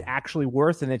more than he's actually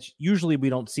worth, and it's usually we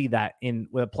don't see that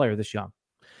with a player this young.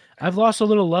 I've lost a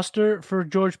little luster for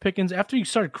George Pickens after he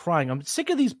started crying. I'm sick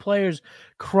of these players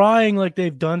crying like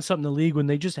they've done something in the league when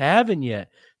they just haven't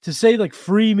yet. To say like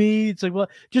free me, it's like, well,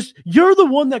 just you're the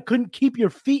one that couldn't keep your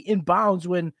feet in bounds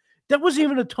when that wasn't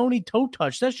even a Tony toe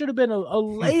touch. That should have been a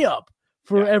layup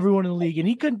for everyone in the league, and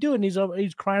he couldn't do it, and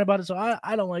he's crying about it. So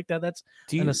I don't like that. That's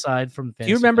an aside from fantasy. Do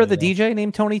you remember the DJ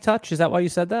named Tony Touch? Is that why you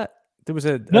said that? There was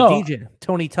a DJ,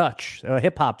 Tony Touch, a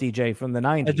hip hop DJ from the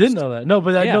 90s. I didn't know that. No,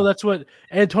 but I know that's what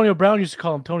Antonio Brown used to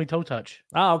call him, Tony Toe Touch.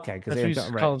 Oh, okay. That's what he used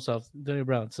to call himself, Antonio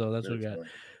Brown. So that's what we got.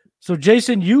 So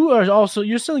Jason,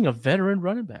 you're selling a veteran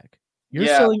running back. You're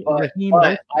selling Raheem.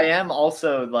 But I am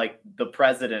also like the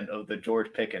president of the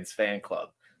George Pickens fan club.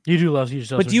 You do love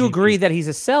yourself. But do you agree that he's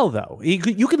a sell, though? You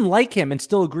can like him and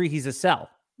still agree he's a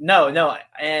sell. No.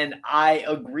 And I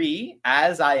agree,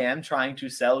 as I am trying to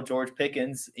sell George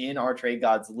Pickens in our Trade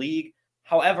Gods League.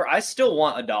 However, I still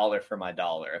want $1 for my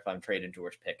dollar if I'm trading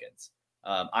George Pickens.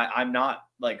 I'm not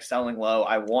like selling low.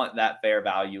 I want that fair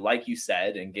value, like you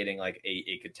said, and getting like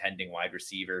a contending wide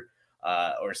receiver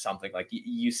or something. Like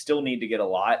you still need to get a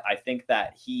lot. I think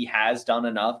that he has done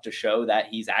enough to show that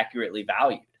he's accurately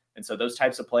valued. And so those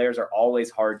types of players are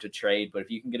always hard to trade. But if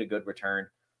you can get a good return,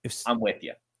 I'm with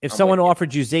you. If someone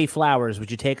offered you Zay Flowers, would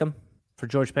you take him for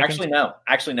George Pickens?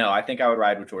 Actually, no. I think I would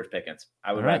ride with George Pickens.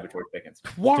 Ride with George Pickens.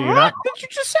 What did you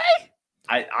just say?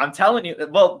 I'm telling you.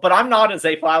 Well, but I'm not a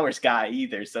Zay Flowers guy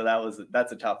either. So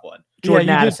that's a tough one. Jordan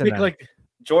Addison.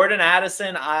 Jordan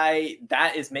Addison.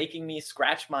 That is making me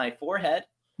scratch my forehead.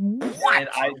 What?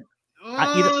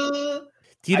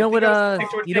 Do you know what?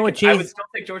 You know what? I would still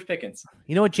take George Pickens.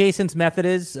 You know what Jason's method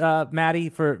is, Maddie,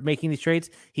 for making these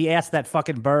trades? He asked that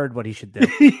fucking bird what he should do.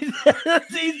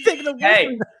 He's taking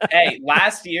a Hey,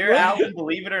 last year, Alvin,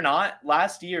 believe it or not,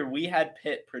 last year we had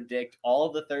Pitt predict all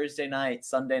of the Thursday night,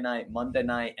 Sunday night, Monday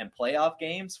night, and playoff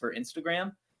games for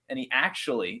Instagram, and he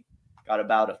actually got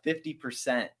about a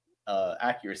 50%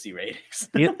 accuracy ratings.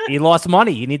 he lost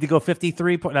money. You need to go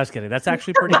 53 points. No, I was kidding. That's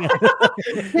actually pretty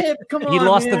good. Come on, he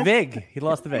lost man. the VIG. He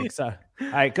lost the VIG. So, all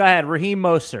right, go ahead. Raheem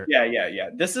Mostert. Yeah.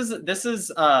 This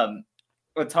is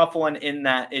a tough one in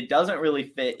that it doesn't really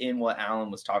fit in what Alan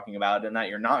was talking about, and that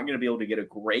you're not going to be able to get a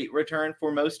great return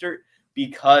for Mostert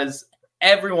because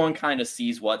everyone kind of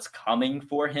sees what's coming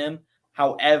for him.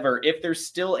 However, if there's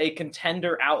still a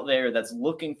contender out there that's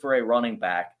looking for a running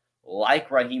back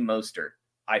like Raheem Mostert,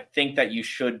 I think that you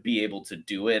should be able to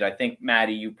do it. I think,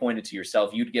 Maddie, you pointed to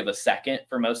yourself. You'd give a second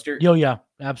for Mostert. Yeah,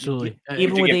 absolutely.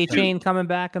 Even with A-Chain coming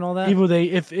back and all that? Even with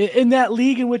if in that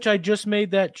league in which I just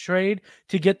made that trade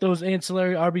to get those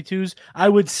ancillary RB2s, I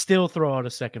would still throw out a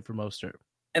second for Mostert.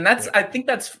 And I think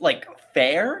that's like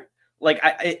fair. Like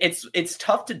it's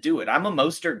tough to do it. I'm a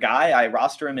Mostert guy. I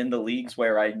roster him in the leagues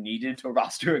where I needed to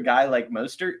roster a guy like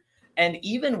Mostert. And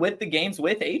even with the games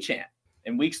with A-Chan,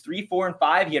 in weeks 3, 4, and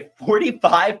 5, he had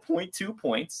 45.2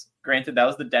 points. Granted, that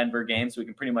was the Denver game, so we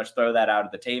can pretty much throw that out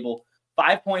of the table.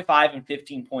 5.5 and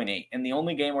 15.8. And the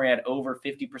only game where he had over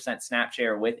 50% snap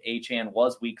share with A-Chan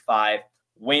was week 5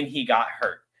 when he got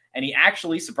hurt. And he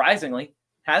actually, surprisingly,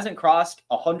 hasn't crossed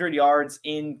 100 yards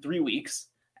in 3 weeks.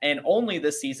 And only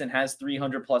this season has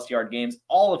 300-plus yard games.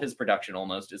 All of his production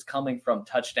almost is coming from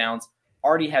touchdowns.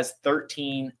 Already has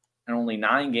 13 and only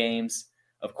 9 games.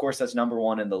 Of course, that's number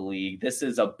 1 in the league. This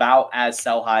is about as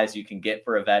sell high as you can get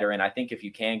for a veteran. I think if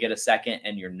you can get a second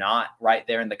and you're not right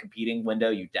there in the competing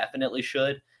window, you definitely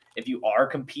should. If you are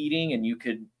competing and you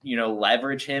could,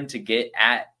 leverage him to get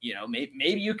at,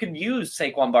 maybe you can use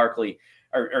Saquon Barkley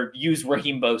or use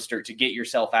Raheem Mostert to get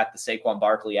yourself at the Saquon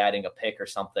Barkley adding a pick or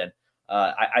something.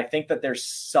 I think that there's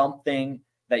something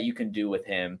that you can do with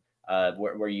him.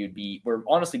 Where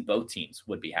honestly both teams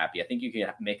would be happy. I think you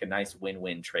could make a nice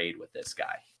win-win trade with this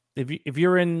guy. If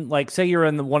you're in, like, say you're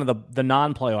in one of the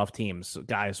non-playoff teams,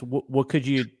 guys, what could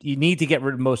you need to get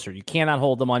rid of Mostert? You cannot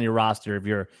hold him on your roster if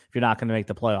you're not going to make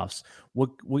the playoffs.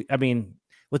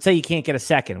 Let's say you can't get a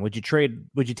second. Would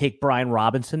you take Brian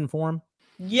Robinson for him?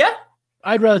 Yeah.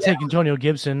 I'd rather take Antonio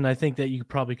Gibson. I think that you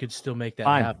probably could still make that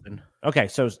happen. Okay,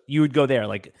 so you would go there,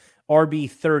 like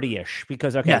RB 30-ish,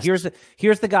 because Yes.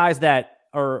 here's the guys that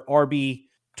are RB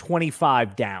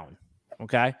 25 down.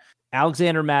 Okay,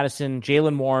 Alexander Madison,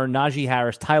 Jalen Warren, Najee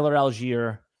Harris, Tyler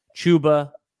Algier,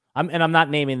 Chuba. I'm not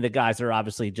naming the guys that are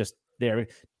obviously just there.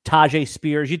 Tajay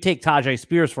Spears. You take Tajay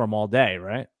Spears for him all day,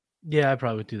 right? Yeah, I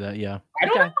probably would do that. Yeah. I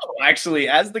don't know. Actually,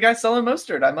 as the guy selling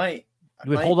Mostert, I might.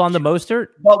 You would hold on to Mostert?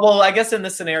 Well, I guess in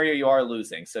this scenario you are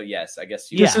losing. So yes, I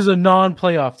guess you. This is a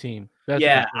non-playoff team. That's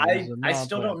I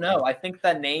still don't know. I think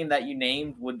that name that you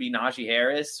named would be Najee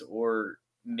Harris or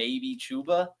maybe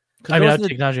Chuba. I mean, I'd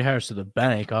take Najee Harris to the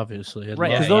bank, obviously.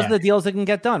 Right, because those are the deals that can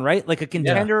get done, right? Like a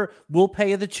contender will pay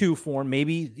you the 2 for him.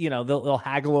 Maybe, they'll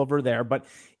haggle over there. But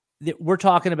we're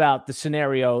talking about the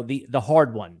scenario, the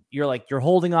hard one. You're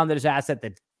holding on to this asset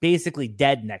that's basically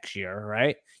dead next year,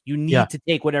 right? You need to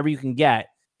take whatever you can get.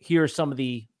 Here are some of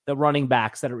the running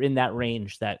backs that are in that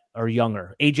range that are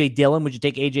younger. A.J. Dillon, would you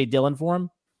take A.J. Dillon for him?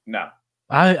 No.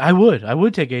 I would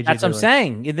take A.J. That's Dillon. what I'm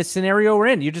saying. In this scenario we're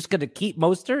in, you're just going to keep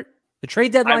Mostert? The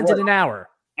trade deadline's in an hour.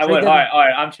 I would. All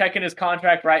right. I'm checking his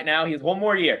contract right now. He has 1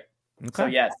 more year. Okay. So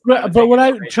yes. But when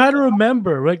I try to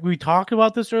remember, like we talked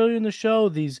about this earlier in the show,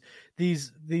 these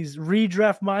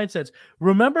redraft mindsets.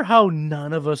 Remember how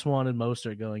none of us wanted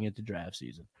Mostert going into draft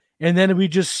season, and then we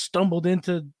just stumbled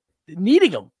into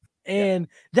needing him, and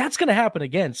that's going to happen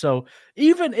again. So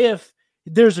even if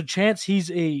there's a chance he's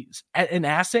an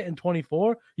asset in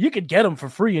 24, you could get him for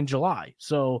free in July.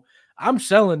 So I'm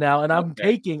selling now, and I'm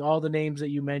taking all the names that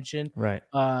you mentioned. Right.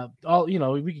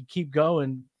 We could keep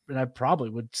going. And I probably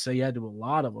would say yeah to a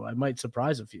lot of them. I might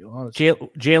surprise a few, honestly.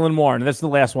 Jalen Warren, that's the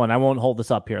last one. I won't hold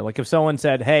this up here. Like if someone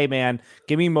said, hey, man,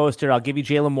 give me Mostert, I'll give you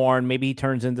Jalen Warren. Maybe he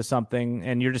turns into something,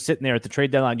 and you're just sitting there at the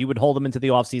trade deadline. You would hold him into the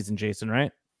offseason, Jason,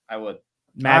 right? I would.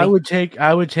 Maddie?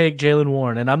 I would take Jalen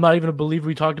Warren, and I'm not even a believer.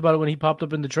 We talked about it when he popped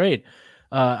up in the trade.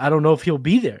 I don't know if he'll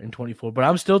be there in 24, but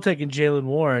I'm still taking Jalen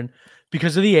Warren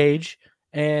because of the age,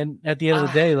 and at the end of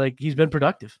the day, like he's been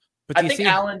productive. But I think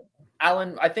Alan,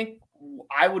 I think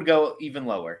I would go even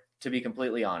lower, to be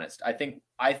completely honest. I think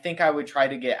I would try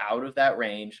to get out of that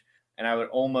range, and I would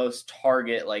almost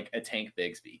target like a Tank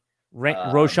Bigsby.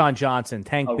 Roshan Johnson,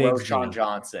 Tank Bigsby. Roshan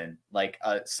Johnson, like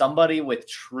somebody with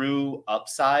true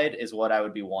upside is what I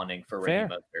would be wanting for Raheem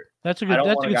Mostert. That's a good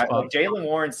spot. Like Jalen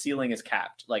Warren's ceiling is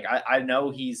capped. Like I know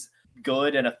he's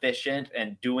good and efficient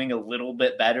and doing a little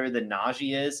bit better than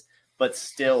Najee is, but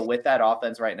still with that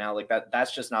offense right now, like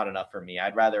that's just not enough for me.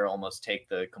 I'd rather almost take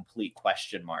the complete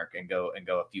question mark and go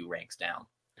a few ranks down.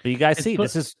 But you guys see,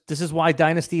 this is why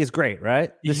Dynasty is great,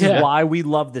 right? This is why we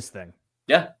love this thing.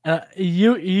 Yeah.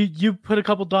 You put a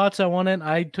couple dots on one end.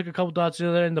 I took a couple dots the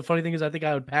other end. The funny thing is I think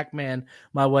I would Pac-Man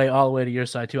my way all the way to your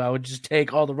side too. I would just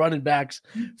take all the running backs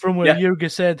from where you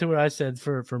said to where I said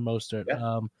for Mostert.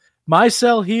 Yeah. My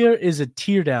sell here is a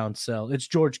tear down sell. It's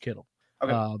George Kittle.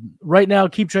 Okay. Right now,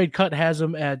 Keep Trade Cut has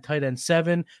him at tight end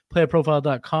 7.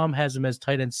 PlayerProfile.com has him as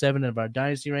tight end 7 of our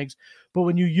dynasty ranks. But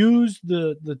when you use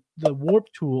the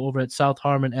warp tool over at South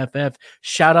Harmon FF,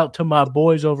 shout out to my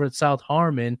boys over at South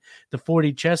Harmon, the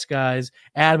 40 chess guys,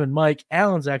 Adam and Mike.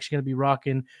 Alan's actually going to be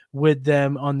rocking with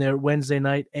them on their Wednesday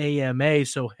night AMA.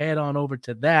 So head on over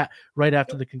to that right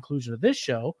after the conclusion of this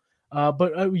show.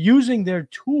 But using their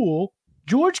tool,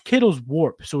 George Kittle's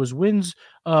warp, so his wins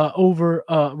over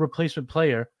replacement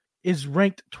player, is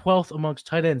ranked 12th amongst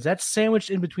tight ends. That's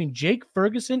sandwiched in between Jake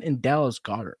Ferguson and Dallas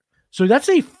Goedert. So that's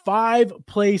a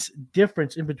 5-place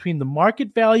difference in between the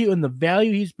market value and the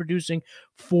value he's producing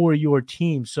for your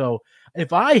team. So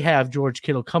if I have George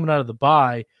Kittle coming out of the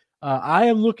bye, I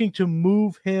am looking to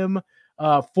move him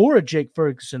for a Jake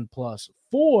Ferguson plus,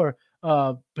 for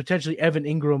potentially Evan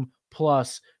Ingram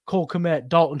plus, Cole Kmet,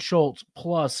 Dalton Schultz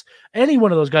plus, any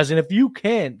one of those guys. And if you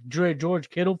can trade George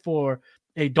Kittle for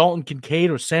a Dalton Kincaid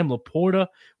or Sam Laporta,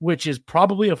 which is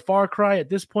probably a far cry at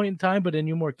this point in time, but in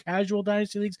your more casual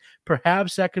dynasty leagues,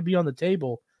 perhaps that could be on the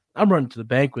table. I'm running to the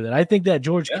bank with it. I think that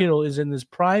George Kittle is in this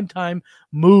prime time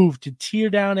move to tear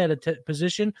down at a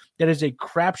position that is a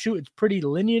crapshoot. It's pretty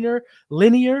linear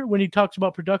when he talks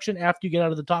about production after you get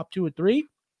out of the top 2 or 3.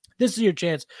 This is your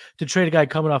chance to trade a guy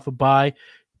coming off a bye.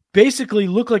 Basically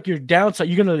look like your downside.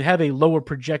 You're going to have a lower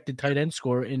projected tight end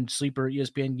score in Sleeper,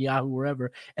 ESPN, Yahoo,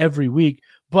 wherever every week,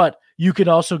 but you could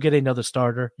also get another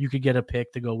starter. You could get a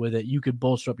pick to go with it. You could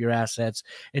bolster up your assets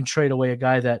and trade away a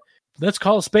guy that, let's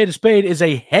call a spade, is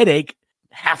a headache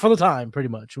half of the time, pretty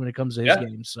much, when it comes to his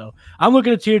games. So I'm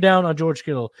looking to tear down on George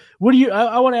Kittle. What do you,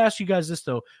 I want to ask you guys this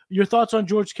though, your thoughts on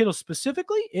George Kittle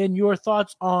specifically and your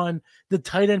thoughts on the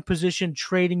tight end position,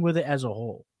 trading with it as a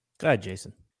whole. Go ahead,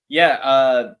 Jason.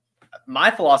 Yeah.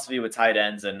 My philosophy with tight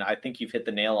ends, and I think you've hit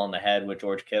the nail on the head with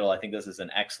George Kittle. I think this is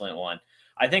an excellent one.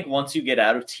 I think once you get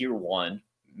out of tier 1,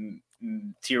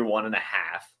 tier 1.5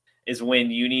 is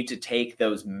when you need to take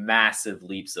those massive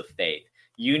leaps of faith.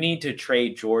 You need to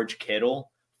trade George Kittle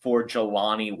for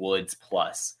Jelani Woods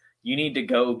plus. You need to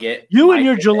go get you and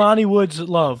your Jelani Woods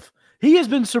love. He has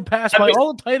been surpassed by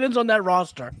all the tight ends on that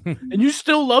roster, and you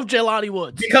still love Jelani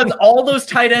Woods. Because all those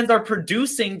tight ends are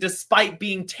producing despite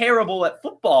being terrible at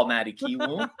football, Matty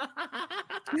Kiwu.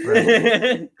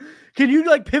 Can you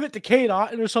pivot to Cade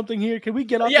Otton or something here? Can we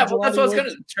get up? Yeah, well, that's what I was going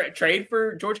to trade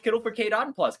for George Kittle for Cade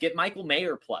Otton plus. Get Michael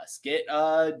Mayer plus. Get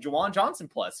Juwan Johnson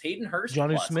plus. Hayden Hurst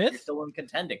Johnny plus. Smith. You're still in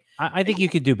contending. I think you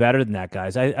could do better than that,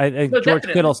 guys. I think George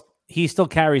Kittle, he still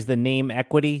carries the name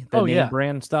equity, the name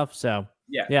brand stuff. So.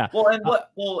 Yeah. Well,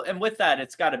 and with that,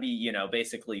 it's got to be,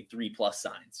 basically 3+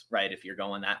 signs, right? If you're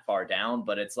going that far down,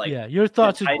 but it's like, your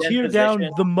thoughts are tear down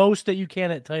the most that you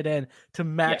can at tight end to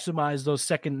maximize those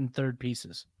second and third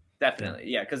pieces. Definitely.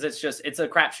 Yeah. Cause it's a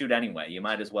crapshoot anyway. You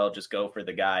might as well just go for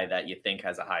the guy that you think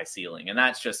has a high ceiling. And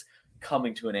that's just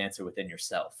coming to an answer within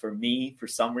yourself. For me, for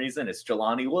some reason, it's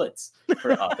Jelani Woods.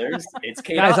 For others, it's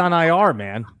Cade Guy's on IR,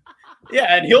 man.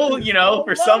 Yeah, and he'll,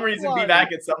 for some reason, be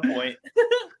back at some point.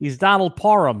 He's Donald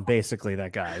Parham, basically,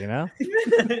 that guy,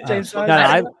 James,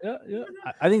 I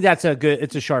think that's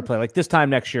it's a sharp play. Like this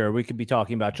time next year, we could be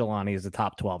talking about Jelani as the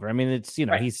top 12. I mean, it's,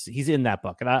 right. he's in that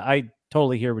bucket. I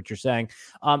totally hear what you're saying.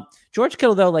 George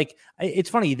Kittle, though, it's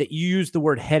funny that you use the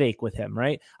word headache with him,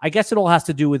 right? I guess it all has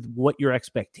to do with what your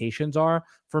expectations are.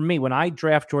 For me, when I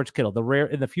draft George Kittle,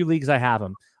 in the few leagues I have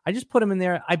him, I just put him in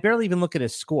there. I barely even look at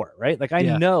his score, right? I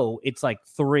know it's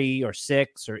 3 or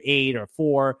 6 or 8 or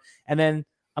 4. And then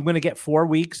I'm going to get 4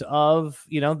 weeks of,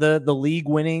 the league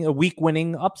winning, a week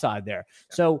winning upside there.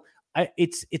 So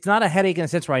it's not a headache in a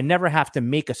sense where I never have to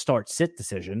make a start sit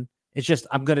decision. It's just,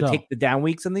 I'm going to take the down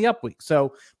weeks and the up weeks.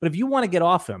 So, but if you want to get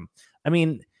off him, I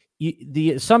mean,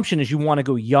 the assumption is you want to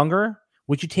go younger.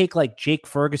 Would you take Jake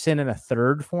Ferguson in a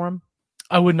third for him?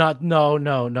 I would not.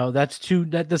 No. That's too.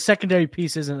 That the secondary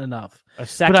piece isn't enough. A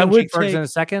second, Jake Ferguson in a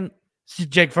second.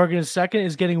 Jake Ferguson second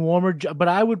is getting warmer, but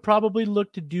I would probably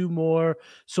look to do more.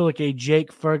 So like a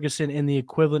Jake Ferguson in the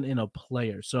equivalent in a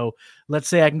player. So let's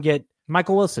say I can get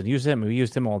Michael Wilson. Use him. We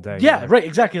used him all day. Yeah, right.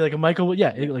 Exactly. Like a Michael.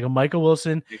 Yeah, like a Michael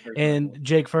Wilson and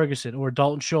Jake Ferguson or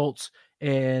Dalton Schultz,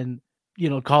 and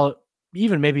call it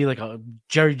even maybe like a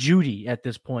Jerry Jeudy at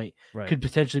this point could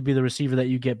potentially be the receiver that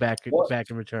you get back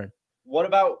in return. What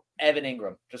about Evan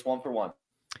Ingram? Just 1 for 1.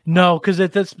 No, because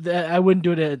I wouldn't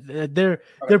do it. They're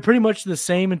pretty much the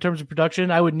same in terms of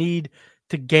production. I would need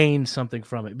to gain something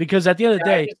from it because at the end of the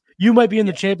day, you might be in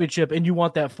the championship and you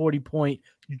want that 40-point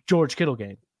George Kittle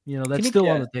game. That's still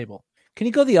on the table. Can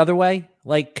you go the other way?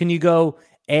 Like, can you go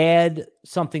add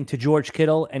something to George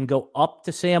Kittle and go up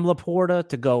to Sam Laporta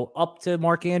to go up to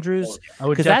Mark Andrews? I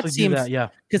would definitely do that. Yeah,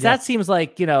 because that seems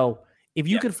like if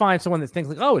you could find someone that thinks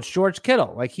like, oh, it's George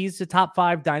Kittle, like he's the top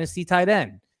 5 dynasty tight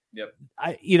end. Yep.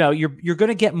 You're going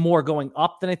to get more going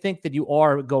up than I think that you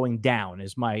are going down.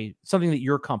 Is something that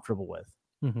you're comfortable with?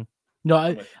 Mm-hmm.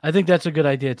 No, I think that's a good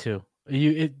idea too.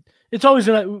 It's always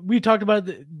we talked about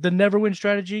the never win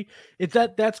strategy. It's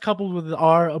that's coupled with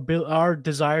our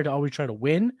desire to always try to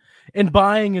win, and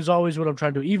buying is always what I'm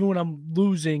trying to do. Even when I'm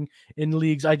losing in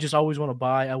leagues, I just always want to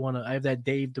buy. I have that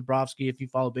Dave Dabrowski. If you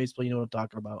follow baseball, you know what I'm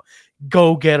talking about.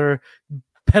 Go getter,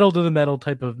 pedal to the metal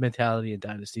type of mentality in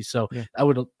dynasty. So I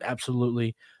would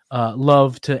absolutely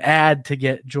love to add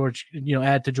to George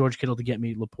Kittle to get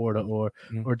me Laporta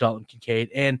or Dalton Kincaid.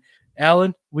 And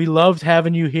Alan, we loved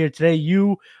having you here today.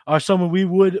 You are someone we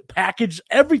would package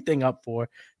everything up for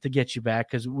to get you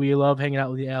back because we love hanging out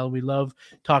with you, Alan. We love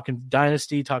talking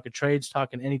dynasty, talking trades,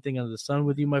 talking anything under the sun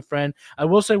with you, my friend. I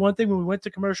will say one thing: when we went to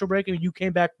commercial break and you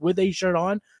came back with a shirt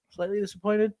on, slightly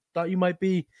disappointed. Thought you might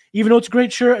be, even though it's a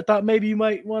great shirt, I thought maybe you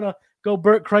might want to go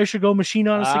Burt Kreischer, go machine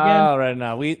on us again. Oh, right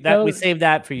now we saved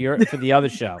that for the other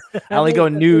show. I only go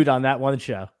nude on that one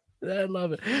show. I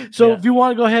love it. So if you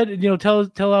want to go ahead and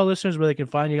tell our listeners where they can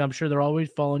find you. I'm sure they're always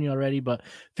following you already, but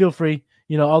feel free.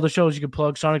 All the shows you can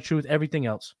plug, Sonic Truth, everything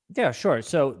else. Yeah, sure.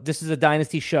 So this is a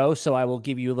Dynasty show, so I will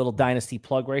give you a little Dynasty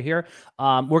plug right here.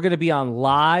 We're going to be on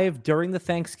live during the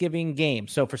Thanksgiving game.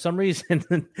 So for some reason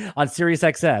on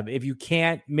SiriusXM, if you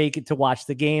can't make it to watch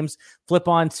the games, flip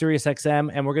on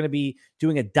SiriusXM, and we're going to be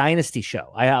doing a Dynasty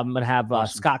show. I'm going to have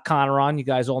Scott Connor on. You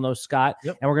guys all know Scott.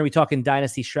 Yep. And we're going to be talking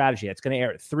Dynasty strategy. It's going to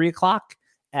air at 3 o'clock,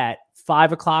 at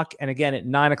 5 o'clock, and again at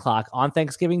 9 o'clock on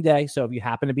Thanksgiving Day. So if you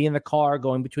happen to be in the car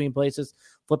going between places,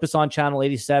 flip us on channel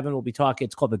 87. We'll be talking.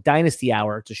 It's called the Dynasty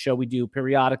Hour. It's a show we do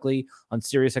periodically on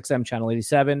SiriusXM channel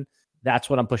 87.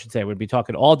 That's what I'm pushing today. We'll be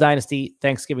talking all Dynasty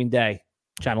Thanksgiving Day,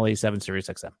 channel 87,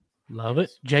 SiriusXM. Love it.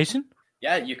 Jason?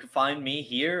 Yeah, you can find me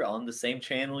here on the same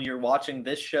channel you're watching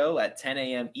this show at 10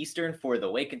 a.m. Eastern for the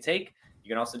Wake and Take. You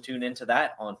can also tune into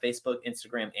that on Facebook,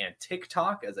 Instagram, and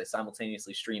TikTok as I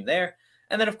simultaneously stream there.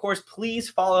 And then, of course, please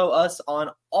follow us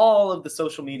on all of the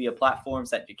social media platforms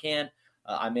that you can.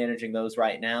 I'm managing those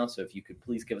right now. So if you could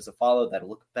please give us a follow, that'll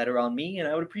look better on me, and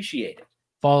I would appreciate it.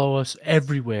 Follow us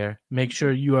everywhere. Make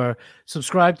sure you are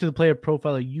subscribed to the Player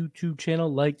Profiler YouTube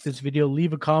channel. Like this video.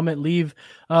 Leave a comment. Leave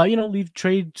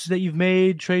trades that you've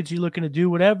made, trades you're looking to do,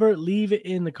 whatever. Leave it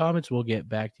in the comments. We'll get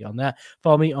back to you on that.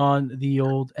 Follow me on the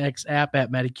old X app at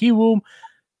Matty Kiwoom.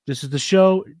 This is the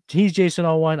show. He's Jason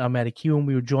Allwine. I'm Matty Kiwoom.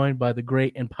 We were joined by the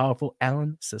great and powerful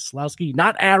Alan Seslowsky.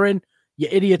 Not Aaron, you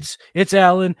idiots. It's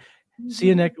Alan. See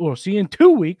you in 2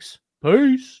 weeks.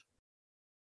 Peace.